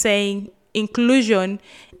we are saying inclusion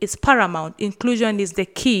is paramount. Inclusion is the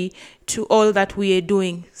key to all that we are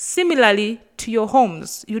doing. Similarly to your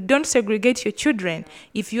homes, you don't segregate your children.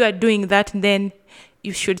 If you are doing that, then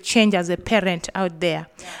you should change as a parent out there.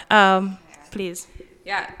 Please.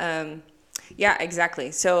 Yeah,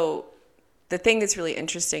 exactly. So the thing that's really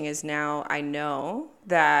interesting is now I know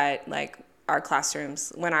that, like, our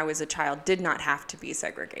classrooms, when I was a child, did not have to be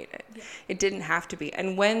segregated. Yeah. It didn't have to be.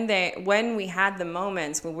 And when we had the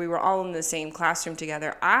moments when we were all in the same classroom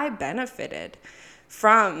together, I benefited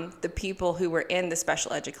from the people who were in the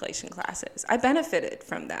special education classes. I benefited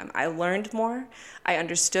from them. I learned more, I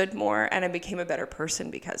understood more, and I became a better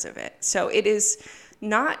person because of it. So it is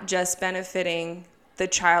not just benefiting the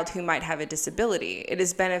child who might have a disability. It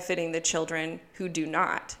is benefiting the children who do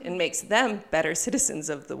not, and makes them better citizens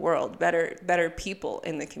of the world, better people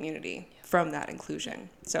in the community from that inclusion.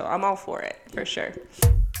 So I'm all for it, for sure.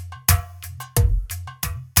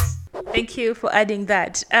 Thank you for adding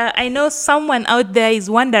that. I know someone out there is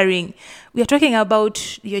wondering, we are talking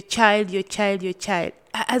about your child.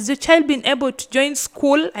 Has your child been able to join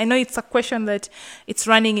school? I know it's a question that it's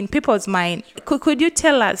running in people's mind. Could you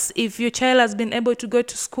tell us if your child has been able to go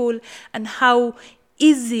to school and how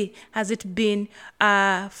easy has it been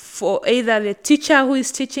for either the teacher who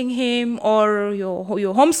is teaching him or your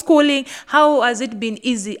homeschooling? How has it been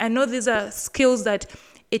easy? I know these are skills that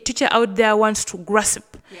a teacher out there wants to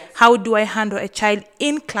grasp. Yes. How do I handle a child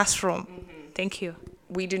in classroom? Mm-hmm. Thank you.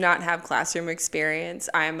 We do not have classroom experience.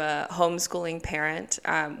 I'm a homeschooling parent.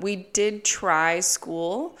 We did try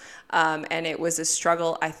school, and it was a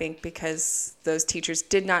struggle, I think, because those teachers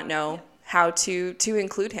did not know how to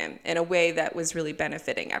include him in a way that was really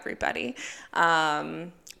benefiting everybody.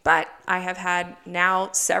 But I have had now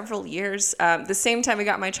several years. The same time I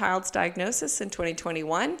got my child's diagnosis in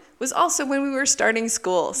 2021 was also when we were starting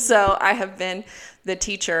school. So I have been the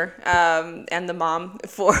teacher and the mom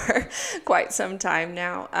for quite some time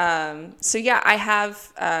now. So yeah, I have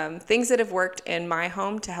things that have worked in my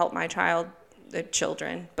home to help my the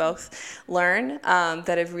children both learn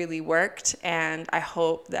that have really worked, and I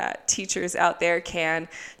hope that teachers out there can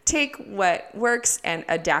take what works and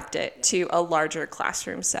adapt it to a larger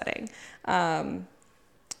classroom setting.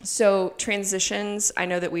 So transitions, I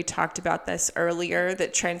know that we talked about this earlier,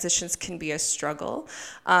 that transitions can be a struggle.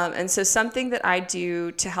 And so something that I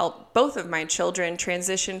do to help both of my children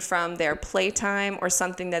transition from their playtime or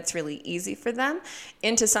something that's really easy for them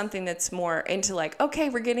into something that's more into like, okay,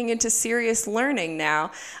 we're getting into serious learning now,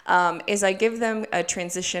 is I give them a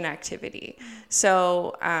transition activity.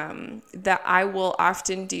 So that I will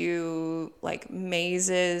often do like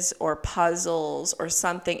mazes or puzzles or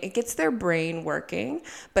something. It gets their brain working,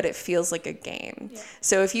 but it feels like a game. Yeah.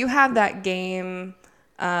 So if you have that game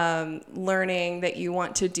learning that you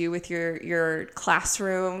want to do with your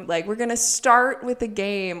classroom, like we're going to start with a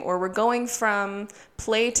game, or we're going from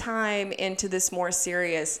playtime into this more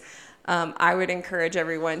serious, I would encourage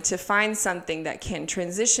everyone to find something that can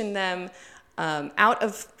transition them out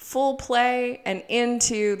of full play and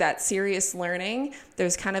into that serious learning.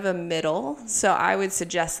 There's kind of a middle. So I would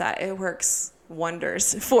suggest that it works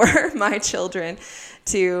wonders for my children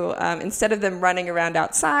to, instead of them running around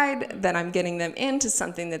outside, then I'm getting them into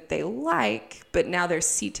something that they like, but now they're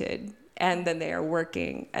seated and then they are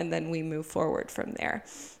working, and then we move forward from there.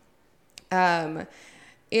 So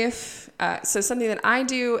something that I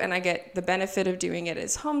do, and I get the benefit of doing it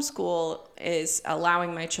as homeschool, is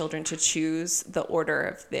allowing my children to choose the order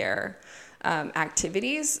of their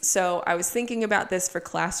activities. So I was thinking about this for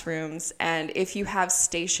classrooms, and if you have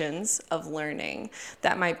stations of learning,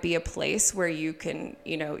 that might be a place where you can,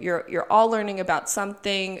 you're all learning about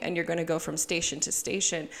something and you're going to go from station to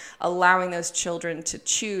station, allowing those children to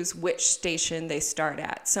choose which station they start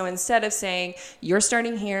at. So instead of saying, you're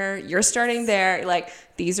starting here, you're starting there, like,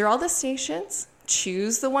 these are all the stations.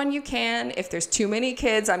 Choose the one you can. If there's too many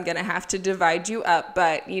kids, I'm going to have to divide you up.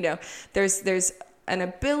 But, there's an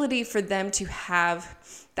ability for them to have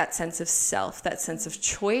that sense of self, that sense of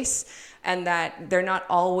choice, and that they're not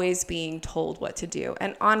always being told what to do.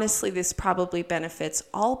 And honestly, this probably benefits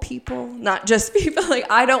all people, not just people. Like,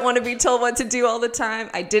 I don't want to be told what to do all the time.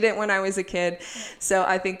 I didn't when I was a kid. So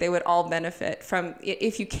I think they would all benefit from,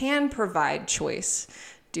 if you can provide choice,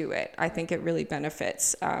 do it. I think it really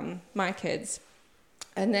benefits my kids.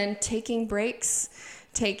 And then taking breaks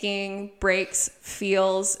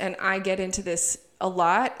feels, and I get into this a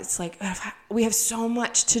lot. It's like, we have so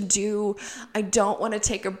much to do. I don't want to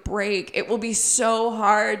take a break. It will be so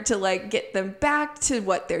hard to get them back to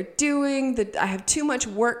what they're doing. I have too much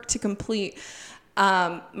work to complete.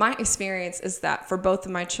 My experience is that for both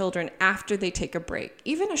of my children, after they take a break,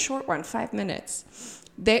 even a short one, 5 minutes,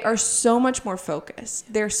 they are so much more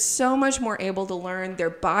focused. They're so much more able to learn.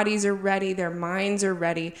 Their bodies are ready. Their minds are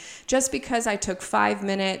ready. Just because I took 5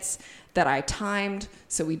 minutes that I timed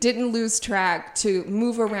so we didn't lose track, to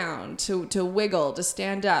move around, to wiggle, to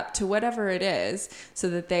stand up, to whatever it is, so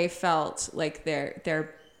that they felt like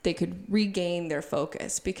they could regain their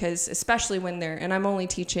focus. Because especially when and I'm only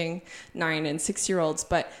teaching 9 and 6-year-olds,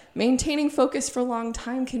 but maintaining focus for a long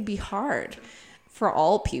time can be hard for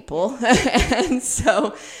all people. And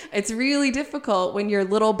so it's really difficult when your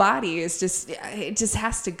little body is it just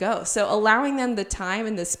has to go. So allowing them the time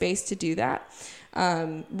and the space to do that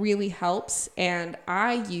really helps. And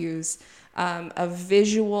I use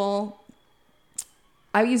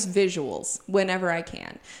visuals whenever I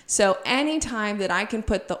can. So anytime that I can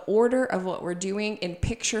put the order of what we're doing in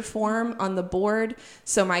picture form on the board,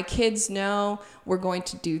 so my kids know we're going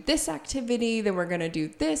to do this activity, then we're going to do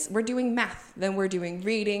this, we're doing math, then we're doing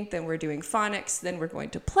reading, then we're doing phonics, then we're going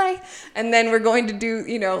to play, and then we're going to do,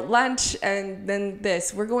 lunch, and then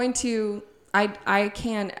this. We're going to, I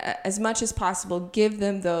can, as much as possible, give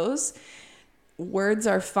them those. Words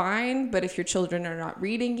are fine, but if your children are not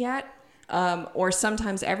reading yet, Or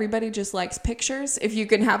sometimes everybody just likes pictures. If you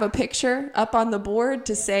can have a picture up on the board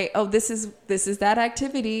to say, oh, this is that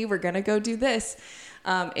activity, we're going to go do this.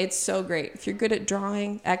 It's so great. If you're good at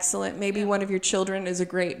drawing, excellent. Maybe one of your children is a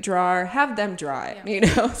great drawer, have them draw it, you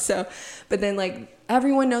know? So, but then like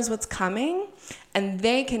everyone knows what's coming and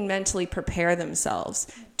they can mentally prepare themselves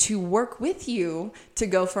to work with you to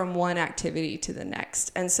go from one activity to the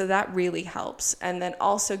next. And so that really helps. And then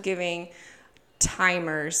also giving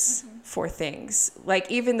timers for things. Like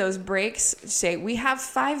even those breaks, say, we have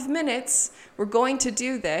 5 minutes, we're going to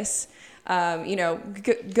do this. You know,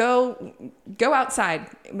 go outside,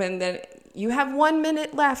 and then you have 1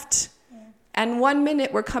 minute left, and 1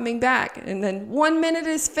 minute we're coming back, and then 1 minute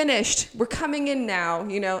is finished, we're coming in now.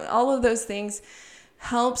 You know, all of those things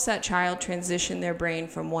helps that child transition their brain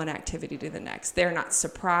from one activity to the next. They're not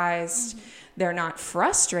surprised. They're not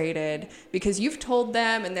frustrated because you've told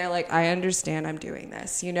them and they're like, I understand, I'm doing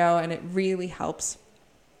this, you know, and it really helps.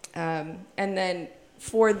 And then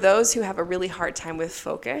for those who have a really hard time with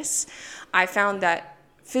focus, I found that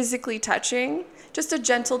physically touching, just a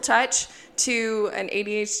gentle touch to an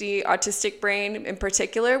ADHD autistic brain in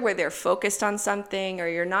particular, where they're focused on something or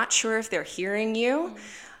you're not sure if they're hearing you.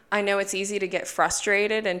 I know it's easy to get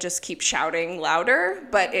frustrated and just keep shouting louder,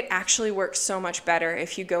 but it actually works so much better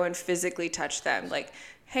if you go and physically touch them. Like,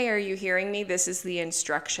 hey, are you hearing me? This is the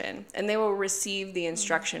instruction. And they will receive the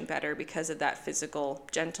instruction better because of that physical,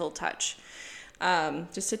 gentle touch.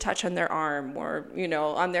 Just a touch on their arm or, you know,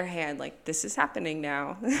 on their hand, like, this is happening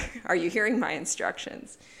now. Are you hearing my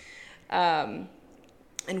instructions? And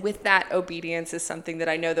with that, obedience is something that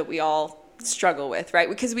I know that we all struggle with, right?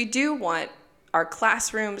 Because we do want our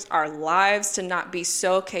classrooms, our lives to not be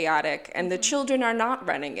so chaotic, and the children are not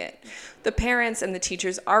running it. The parents and the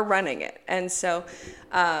teachers are running it. And so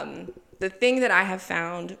the thing that I have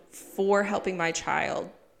found for helping my child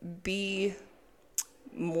be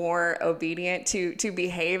more obedient, to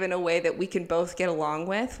behave in a way that we can both get along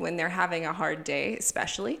with when they're having a hard day,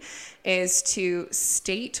 especially, is to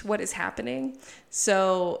state what is happening.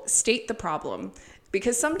 So state the problem,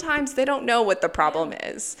 because sometimes they don't know what the problem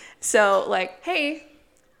is. So like, hey,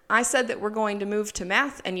 I said that we're going to move to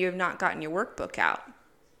math and you have not gotten your workbook out.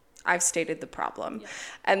 I've stated the problem. Yeah.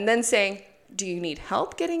 And then saying, do you need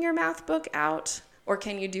help getting your math book out, or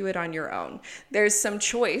can you do it on your own? There's some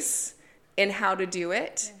choice in how to do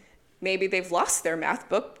it. Yeah. Maybe they've lost their math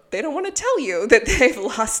book. They don't want to tell you that they've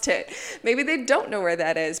lost it. Maybe they don't know where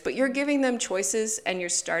that is, but you're giving them choices and you're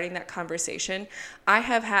starting that conversation. I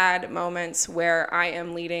have had moments where I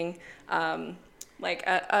am leading like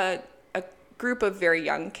a group of very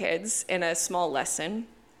young kids in a small lesson,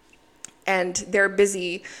 and they're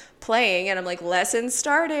busy playing, and I'm like, lesson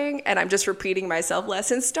starting, and I'm just repeating myself,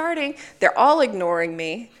 lesson starting. They're all ignoring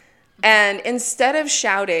me, and instead of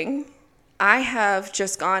shouting, I have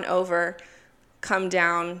just gone over, come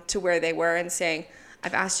down to where they were and saying,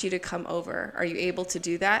 I've asked you to come over. Are you able to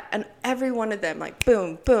do that? And every one of them, like,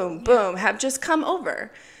 boom, boom, boom, have just come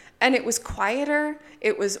over. And it was quieter.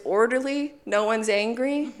 It was orderly. No one's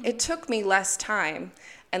angry. It took me less time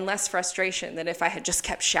and less frustration than if I had just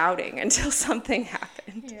kept shouting until something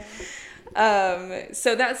happened. Yeah.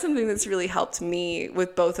 So that's something that's really helped me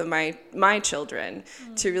with both of my children,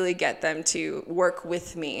 to really get them to work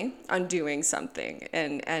with me on doing something,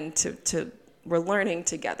 and to we're learning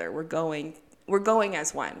together. We're going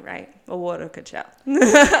as one, right?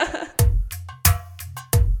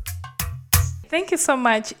 Thank you so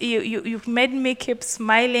much. You've made me keep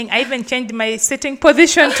smiling. I even changed my sitting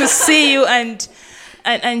position to see you and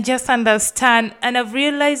just understand. And I've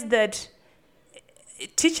realized that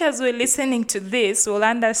teachers who are listening to this will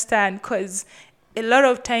understand, because a lot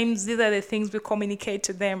of times these are the things we communicate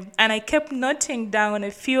to them. And I kept noting down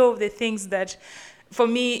a few of the things that, for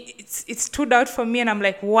me, it stood out for me, and I'm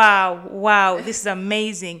like, wow, this is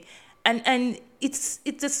amazing. And it's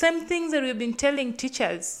the same things that we've been telling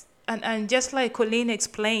teachers. And just like Colleen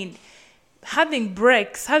explained, having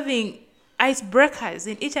breaks, having icebreakers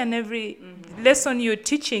in each and every lesson you're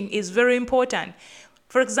teaching is very important.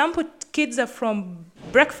 For example, kids are from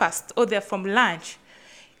breakfast or they're from lunch.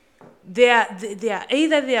 They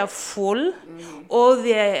are full or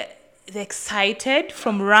they're excited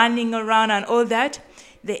from running around and all that.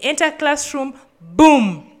 They enter classroom,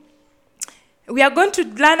 boom. We are going to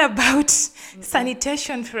learn about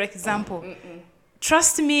sanitation, for example.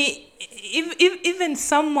 Trust me, even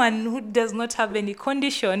someone who does not have any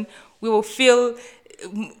condition, we will feel,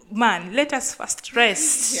 man, let us first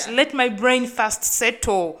rest. Yeah. Let my brain first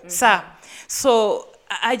settle, sir. So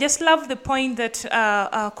I just love the point that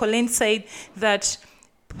Colleen said, that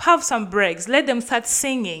have some breaks. Let them start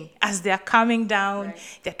singing as they are coming down.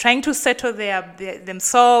 Right. They're trying to settle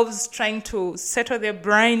themselves, trying to settle their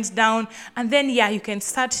brains down. And then, you can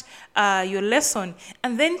start your lesson.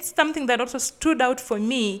 And then something that also stood out for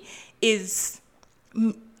me is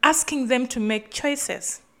asking them to make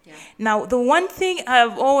choices. Yeah. Now, the one thing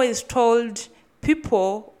I've always told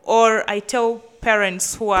people, or I tell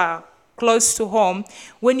parents who are close to home,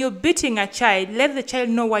 when you're beating a child, let the child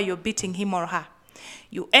know why you're beating him or her.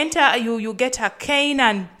 You get a cane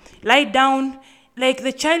and lie down. Like,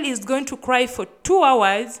 the child is going to cry for 2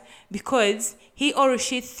 hours because he or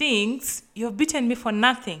she thinks you've beaten me for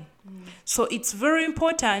nothing. So it's very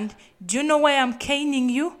important. Do you know why I'm caning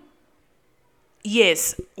you?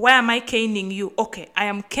 Yes. Why am I caning you? Okay, I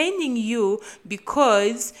am caning you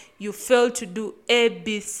because you failed to do A,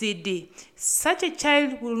 B, C, D. Such a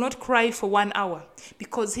child will not cry for 1 hour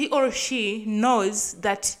because he or she knows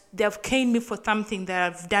that they have caned me for something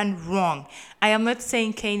that I've done wrong. I am not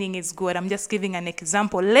saying caning is good. I'm just giving an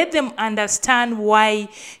example. Let them understand why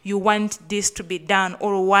you want this to be done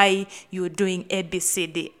or why you're doing A, B, C,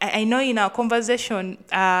 D. I know in our conversation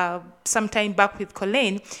sometime back with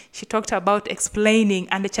Colleen, she talked about explaining,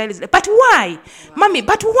 and the child is like, but why? Wow. Mommy,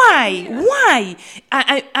 but why? Yeah. Why?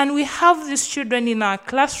 And we have these children in our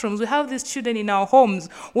classrooms. We have these children in our homes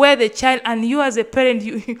where the child, and you as a parent,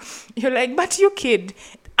 you're like, but you kid.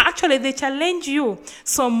 Actually, they challenge you.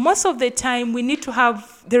 So most of the time, we need to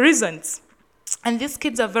have the reasons. And these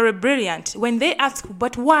kids are very brilliant. When they ask,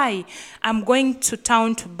 but why? I'm going to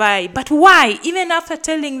town to buy. But why? Even after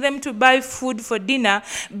telling them to buy food for dinner,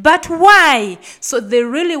 but why? So they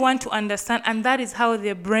really want to understand, and that is how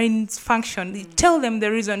their brains function. You tell them the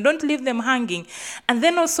reason. Don't leave them hanging. And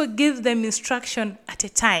then also give them instruction at a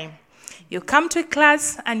time. You come to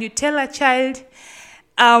class and you tell a child,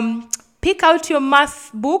 pick out your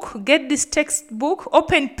math book, get this textbook,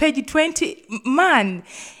 open page 20. Man,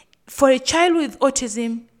 for a child with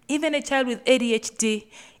autism, even a child with ADHD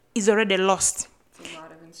is already lost.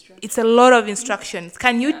 It's a lot of instructions.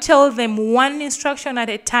 Can you tell them one instruction at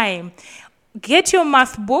a time? Get your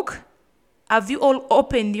math book. Have you all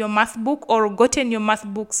opened your math book or gotten your math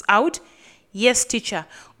books out? Yes, teacher.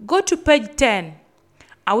 Go to page 10.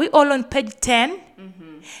 Are we all on page 10?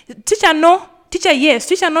 Mm-hmm. Teacher, no. Teacher, yes.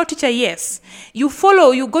 Teacher, no. Teacher, yes. You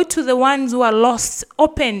follow. You go to the ones who are lost.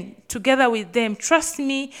 Open together with them. Trust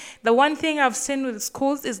me, the one thing I've seen with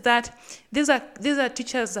schools is that these are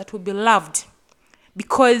teachers that will be loved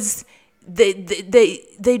because they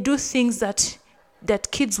do things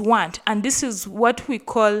that kids want. And this is what we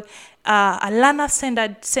call a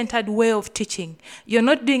learner-centered way of teaching. You're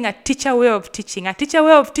not doing a teacher way of teaching. A teacher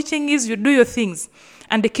way of teaching is you do your things,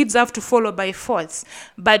 and the kids have to follow by force.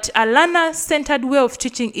 But a learner-centered way of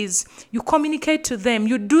teaching is you communicate to them,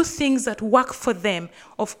 you do things that work for them.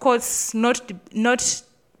 Of course, not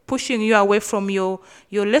pushing you away from your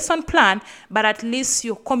lesson plan, but at least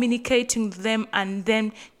you're communicating with them and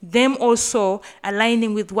then them also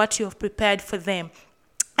aligning with what you have prepared for them.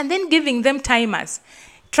 And then giving them timers.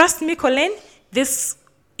 Trust me, Colleen, this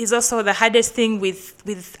is also the hardest thing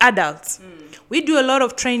with adults. We do a lot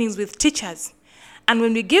of trainings with teachers. And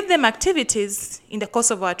when we give them activities in the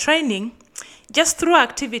course of our training, just throw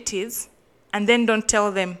activities and then don't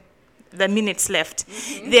tell them the minutes left.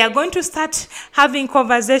 Mm-hmm. They are going to start having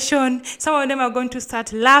conversation. Some of them are going to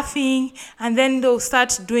start laughing, and then they'll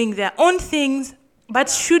start doing their own things. But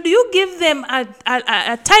should you give them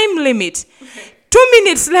a time limit? Okay. 2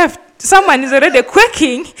 minutes left. Someone is already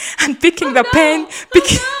quaking and picking the pen,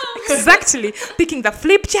 picking the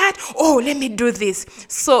flip chart. Oh, let me do this.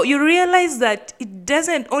 So you realize that it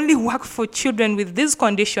doesn't only work for children with these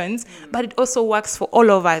conditions, but it also works for all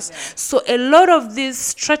of us. Yeah. So a lot of these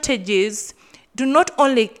strategies do not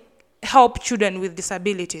only help children with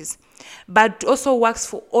disabilities, but also works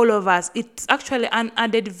for all of us. It's actually an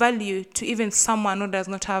added value to even someone who does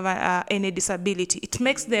not have any disability. It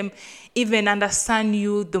makes them even understand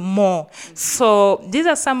you the more. Mm-hmm. So these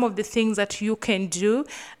are some of the things that you can do.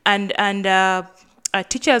 And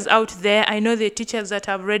teachers out there, I know the teachers that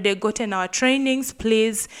have already gotten our trainings,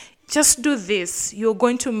 please just do this. You're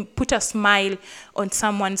going to put a smile on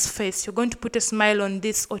someone's face. You're going to put a smile on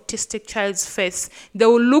this autistic child's face. They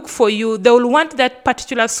will look for you. They will want that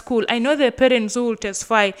particular school. I know the parents who will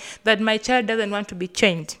testify that my child doesn't want to be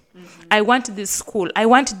chained. Mm-hmm. I want this school. I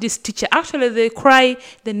want this teacher. Actually, they cry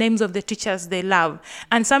the names of the teachers they love.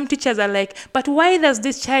 And some teachers are like, but why does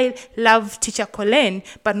this child love teacher Colleen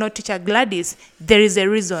but not teacher Gladys? There is a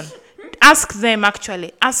reason. Ask them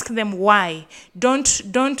why.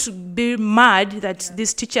 Don't be mad that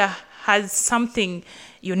this teacher has something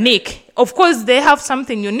unique. Of course, they have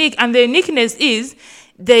something unique, and the uniqueness is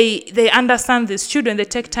they understand these children. They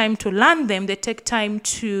take time to learn them. They take time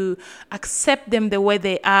to accept them the way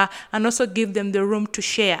they are, and also give them the room to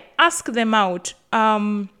share. Ask them out.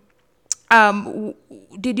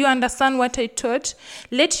 Did you understand what I taught?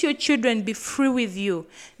 Let your children be free with you.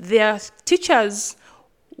 Their teachers,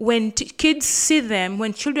 when kids see them,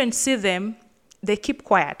 when children see them, they keep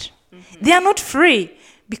quiet. Mm-hmm. They are not free.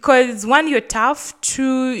 Because one, you're tough.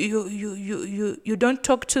 Two, you don't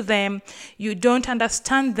talk to them. You don't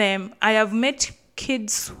understand them. I have met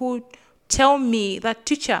kids who tell me that,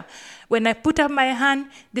 teacher, when I put up my hand,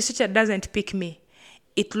 this teacher doesn't pick me.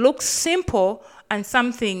 It looks simple and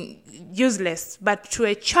something useless, but to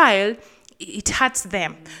a child, it hurts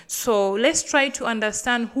them. So let's try to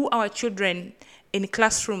understand who our children in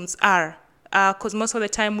classrooms are. Because most of the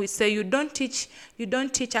time we say you don't teach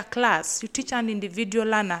a class, you teach an individual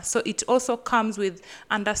learner. So it also comes with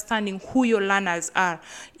understanding who your learners are.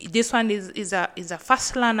 This one is a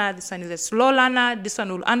fast learner, this one is a slow learner, this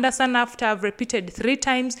one will understand after I've repeated 3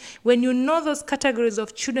 times. When you know those categories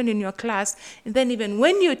of children in your class, and then even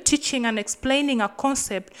when you're teaching and explaining a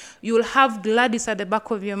concept, you will have Gladys at the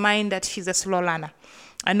back of your mind that she's a slow learner.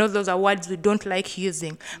 I know those are words we don't like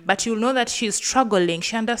using, but you'll know that she's struggling.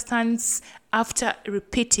 She understands after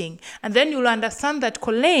repeating. And then you'll understand that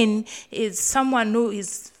Colleen is someone who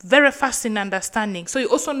is very fast in understanding. So you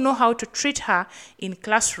also know how to treat her in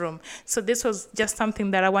classroom. So this was just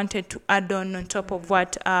something that I wanted to add on top of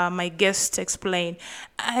what my guest explained.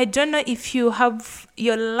 I don't know if you have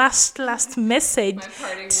your last message. My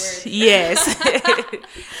parting words. Yes.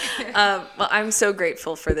 Well, I'm so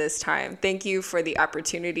grateful for this time. Thank you for the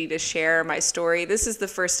opportunity to share my story. This is the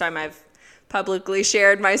first time I've publicly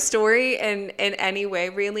shared my story in any way,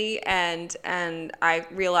 really, and I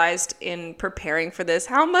realized in preparing for this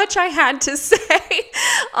how much I had to say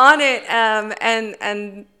on it,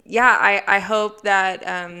 and yeah, I hope that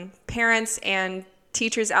parents and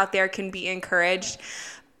teachers out there can be encouraged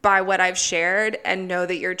by what I've shared and know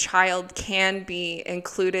that your child can be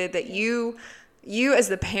included, that you as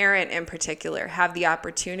the parent in particular have the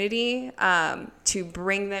opportunity to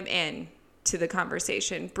bring them in to the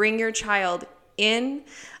conversation. Bring your child in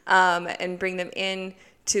and bring them in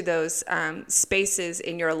to those spaces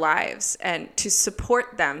in your lives, and to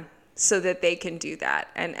support them so that they can do that,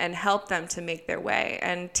 and help them to make their way.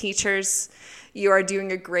 And teachers, you are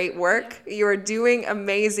doing a great work. You are doing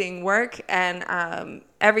amazing work, and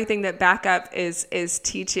everything that backup is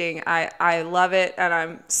teaching. I love it, and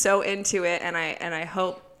I'm so into it, and I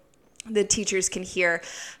hope the teachers can hear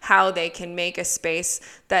how they can make a space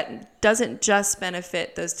that doesn't just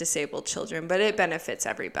benefit those disabled children, but it benefits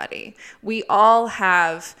everybody. We all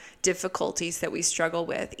have difficulties that we struggle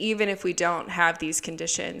with, even if we don't have these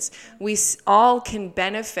conditions. We all can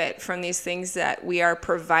benefit from these things that we are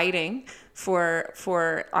providing for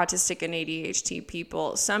autistic and ADHD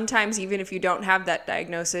people. Sometimes even if you don't have that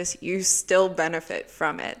diagnosis, you still benefit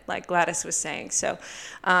from it, like Gladys was saying. So,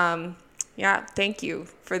 yeah, thank you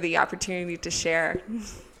for the opportunity to share.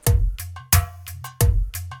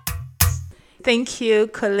 Thank you,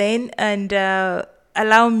 Colleen, and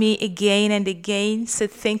allow me again and again to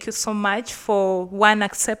thank you so much for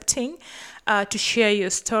accepting to share your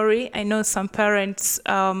story. I know some parents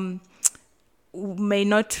may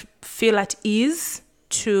not feel at ease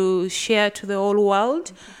to share to the whole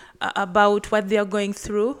world about what they are going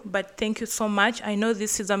through, but thank you so much. I know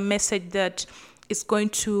this is a message that is going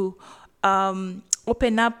to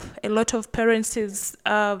open up a lot of parents'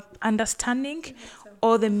 understanding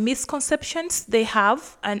or the misconceptions they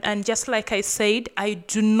have. And just like I said, I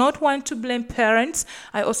do not want to blame parents.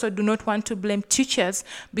 I also do not want to blame teachers,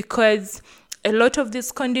 because a lot of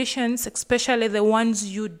these conditions, especially the ones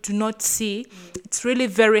you do not see, it's really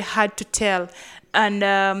very hard to tell. And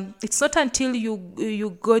it's not until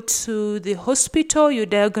you go to the hospital, you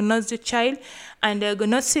diagnose your child, and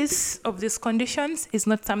diagnosis of these conditions is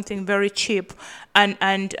not something very cheap. And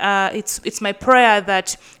it's my prayer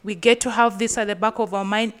that we get to have this at the back of our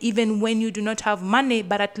mind, even when you do not have money,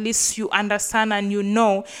 but at least you understand and you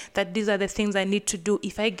know that these are the things I need to do.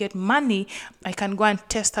 If I get money, I can go and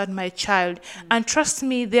test out my child. And trust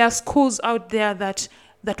me, there are schools out there that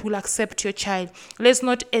will accept your child. Let's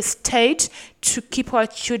not hesitate to keep our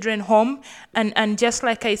children home. And just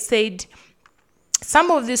like I said,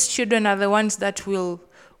 some of these children are the ones that will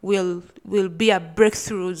be a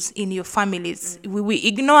breakthroughs in your families. We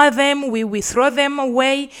ignore them, we throw them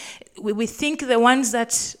away. We think the ones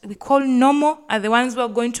that we call normal are the ones who are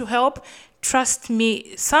going to help. trust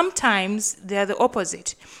me, sometimes they are the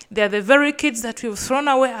opposite. They are the very kids that we've thrown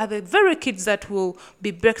away are the very kids that will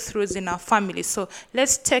be breakthroughs in our family. So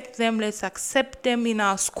let's take them, let's accept them in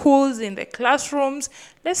our schools, in the classrooms.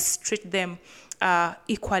 Let's treat them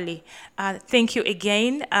equally. Thank you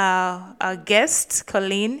again, our guest,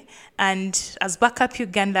 Colleen. And as Backup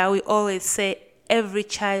Uganda, we always say, every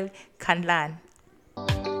child can learn.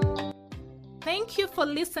 Thank you for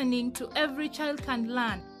listening to Every Child Can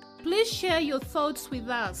Learn. Please share your thoughts with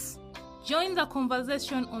us. Join the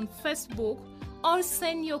conversation on Facebook or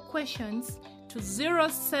send your questions to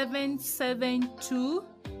 0772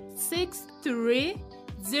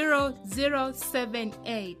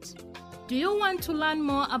 630078. Do you want to learn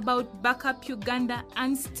more about Backup Uganda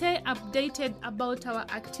and stay updated about our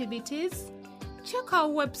activities? Check our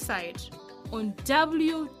website on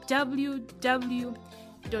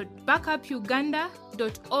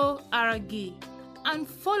www.backupuganda.org and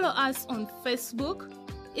follow us on Facebook,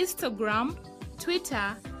 Instagram,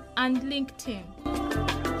 Twitter, and LinkedIn.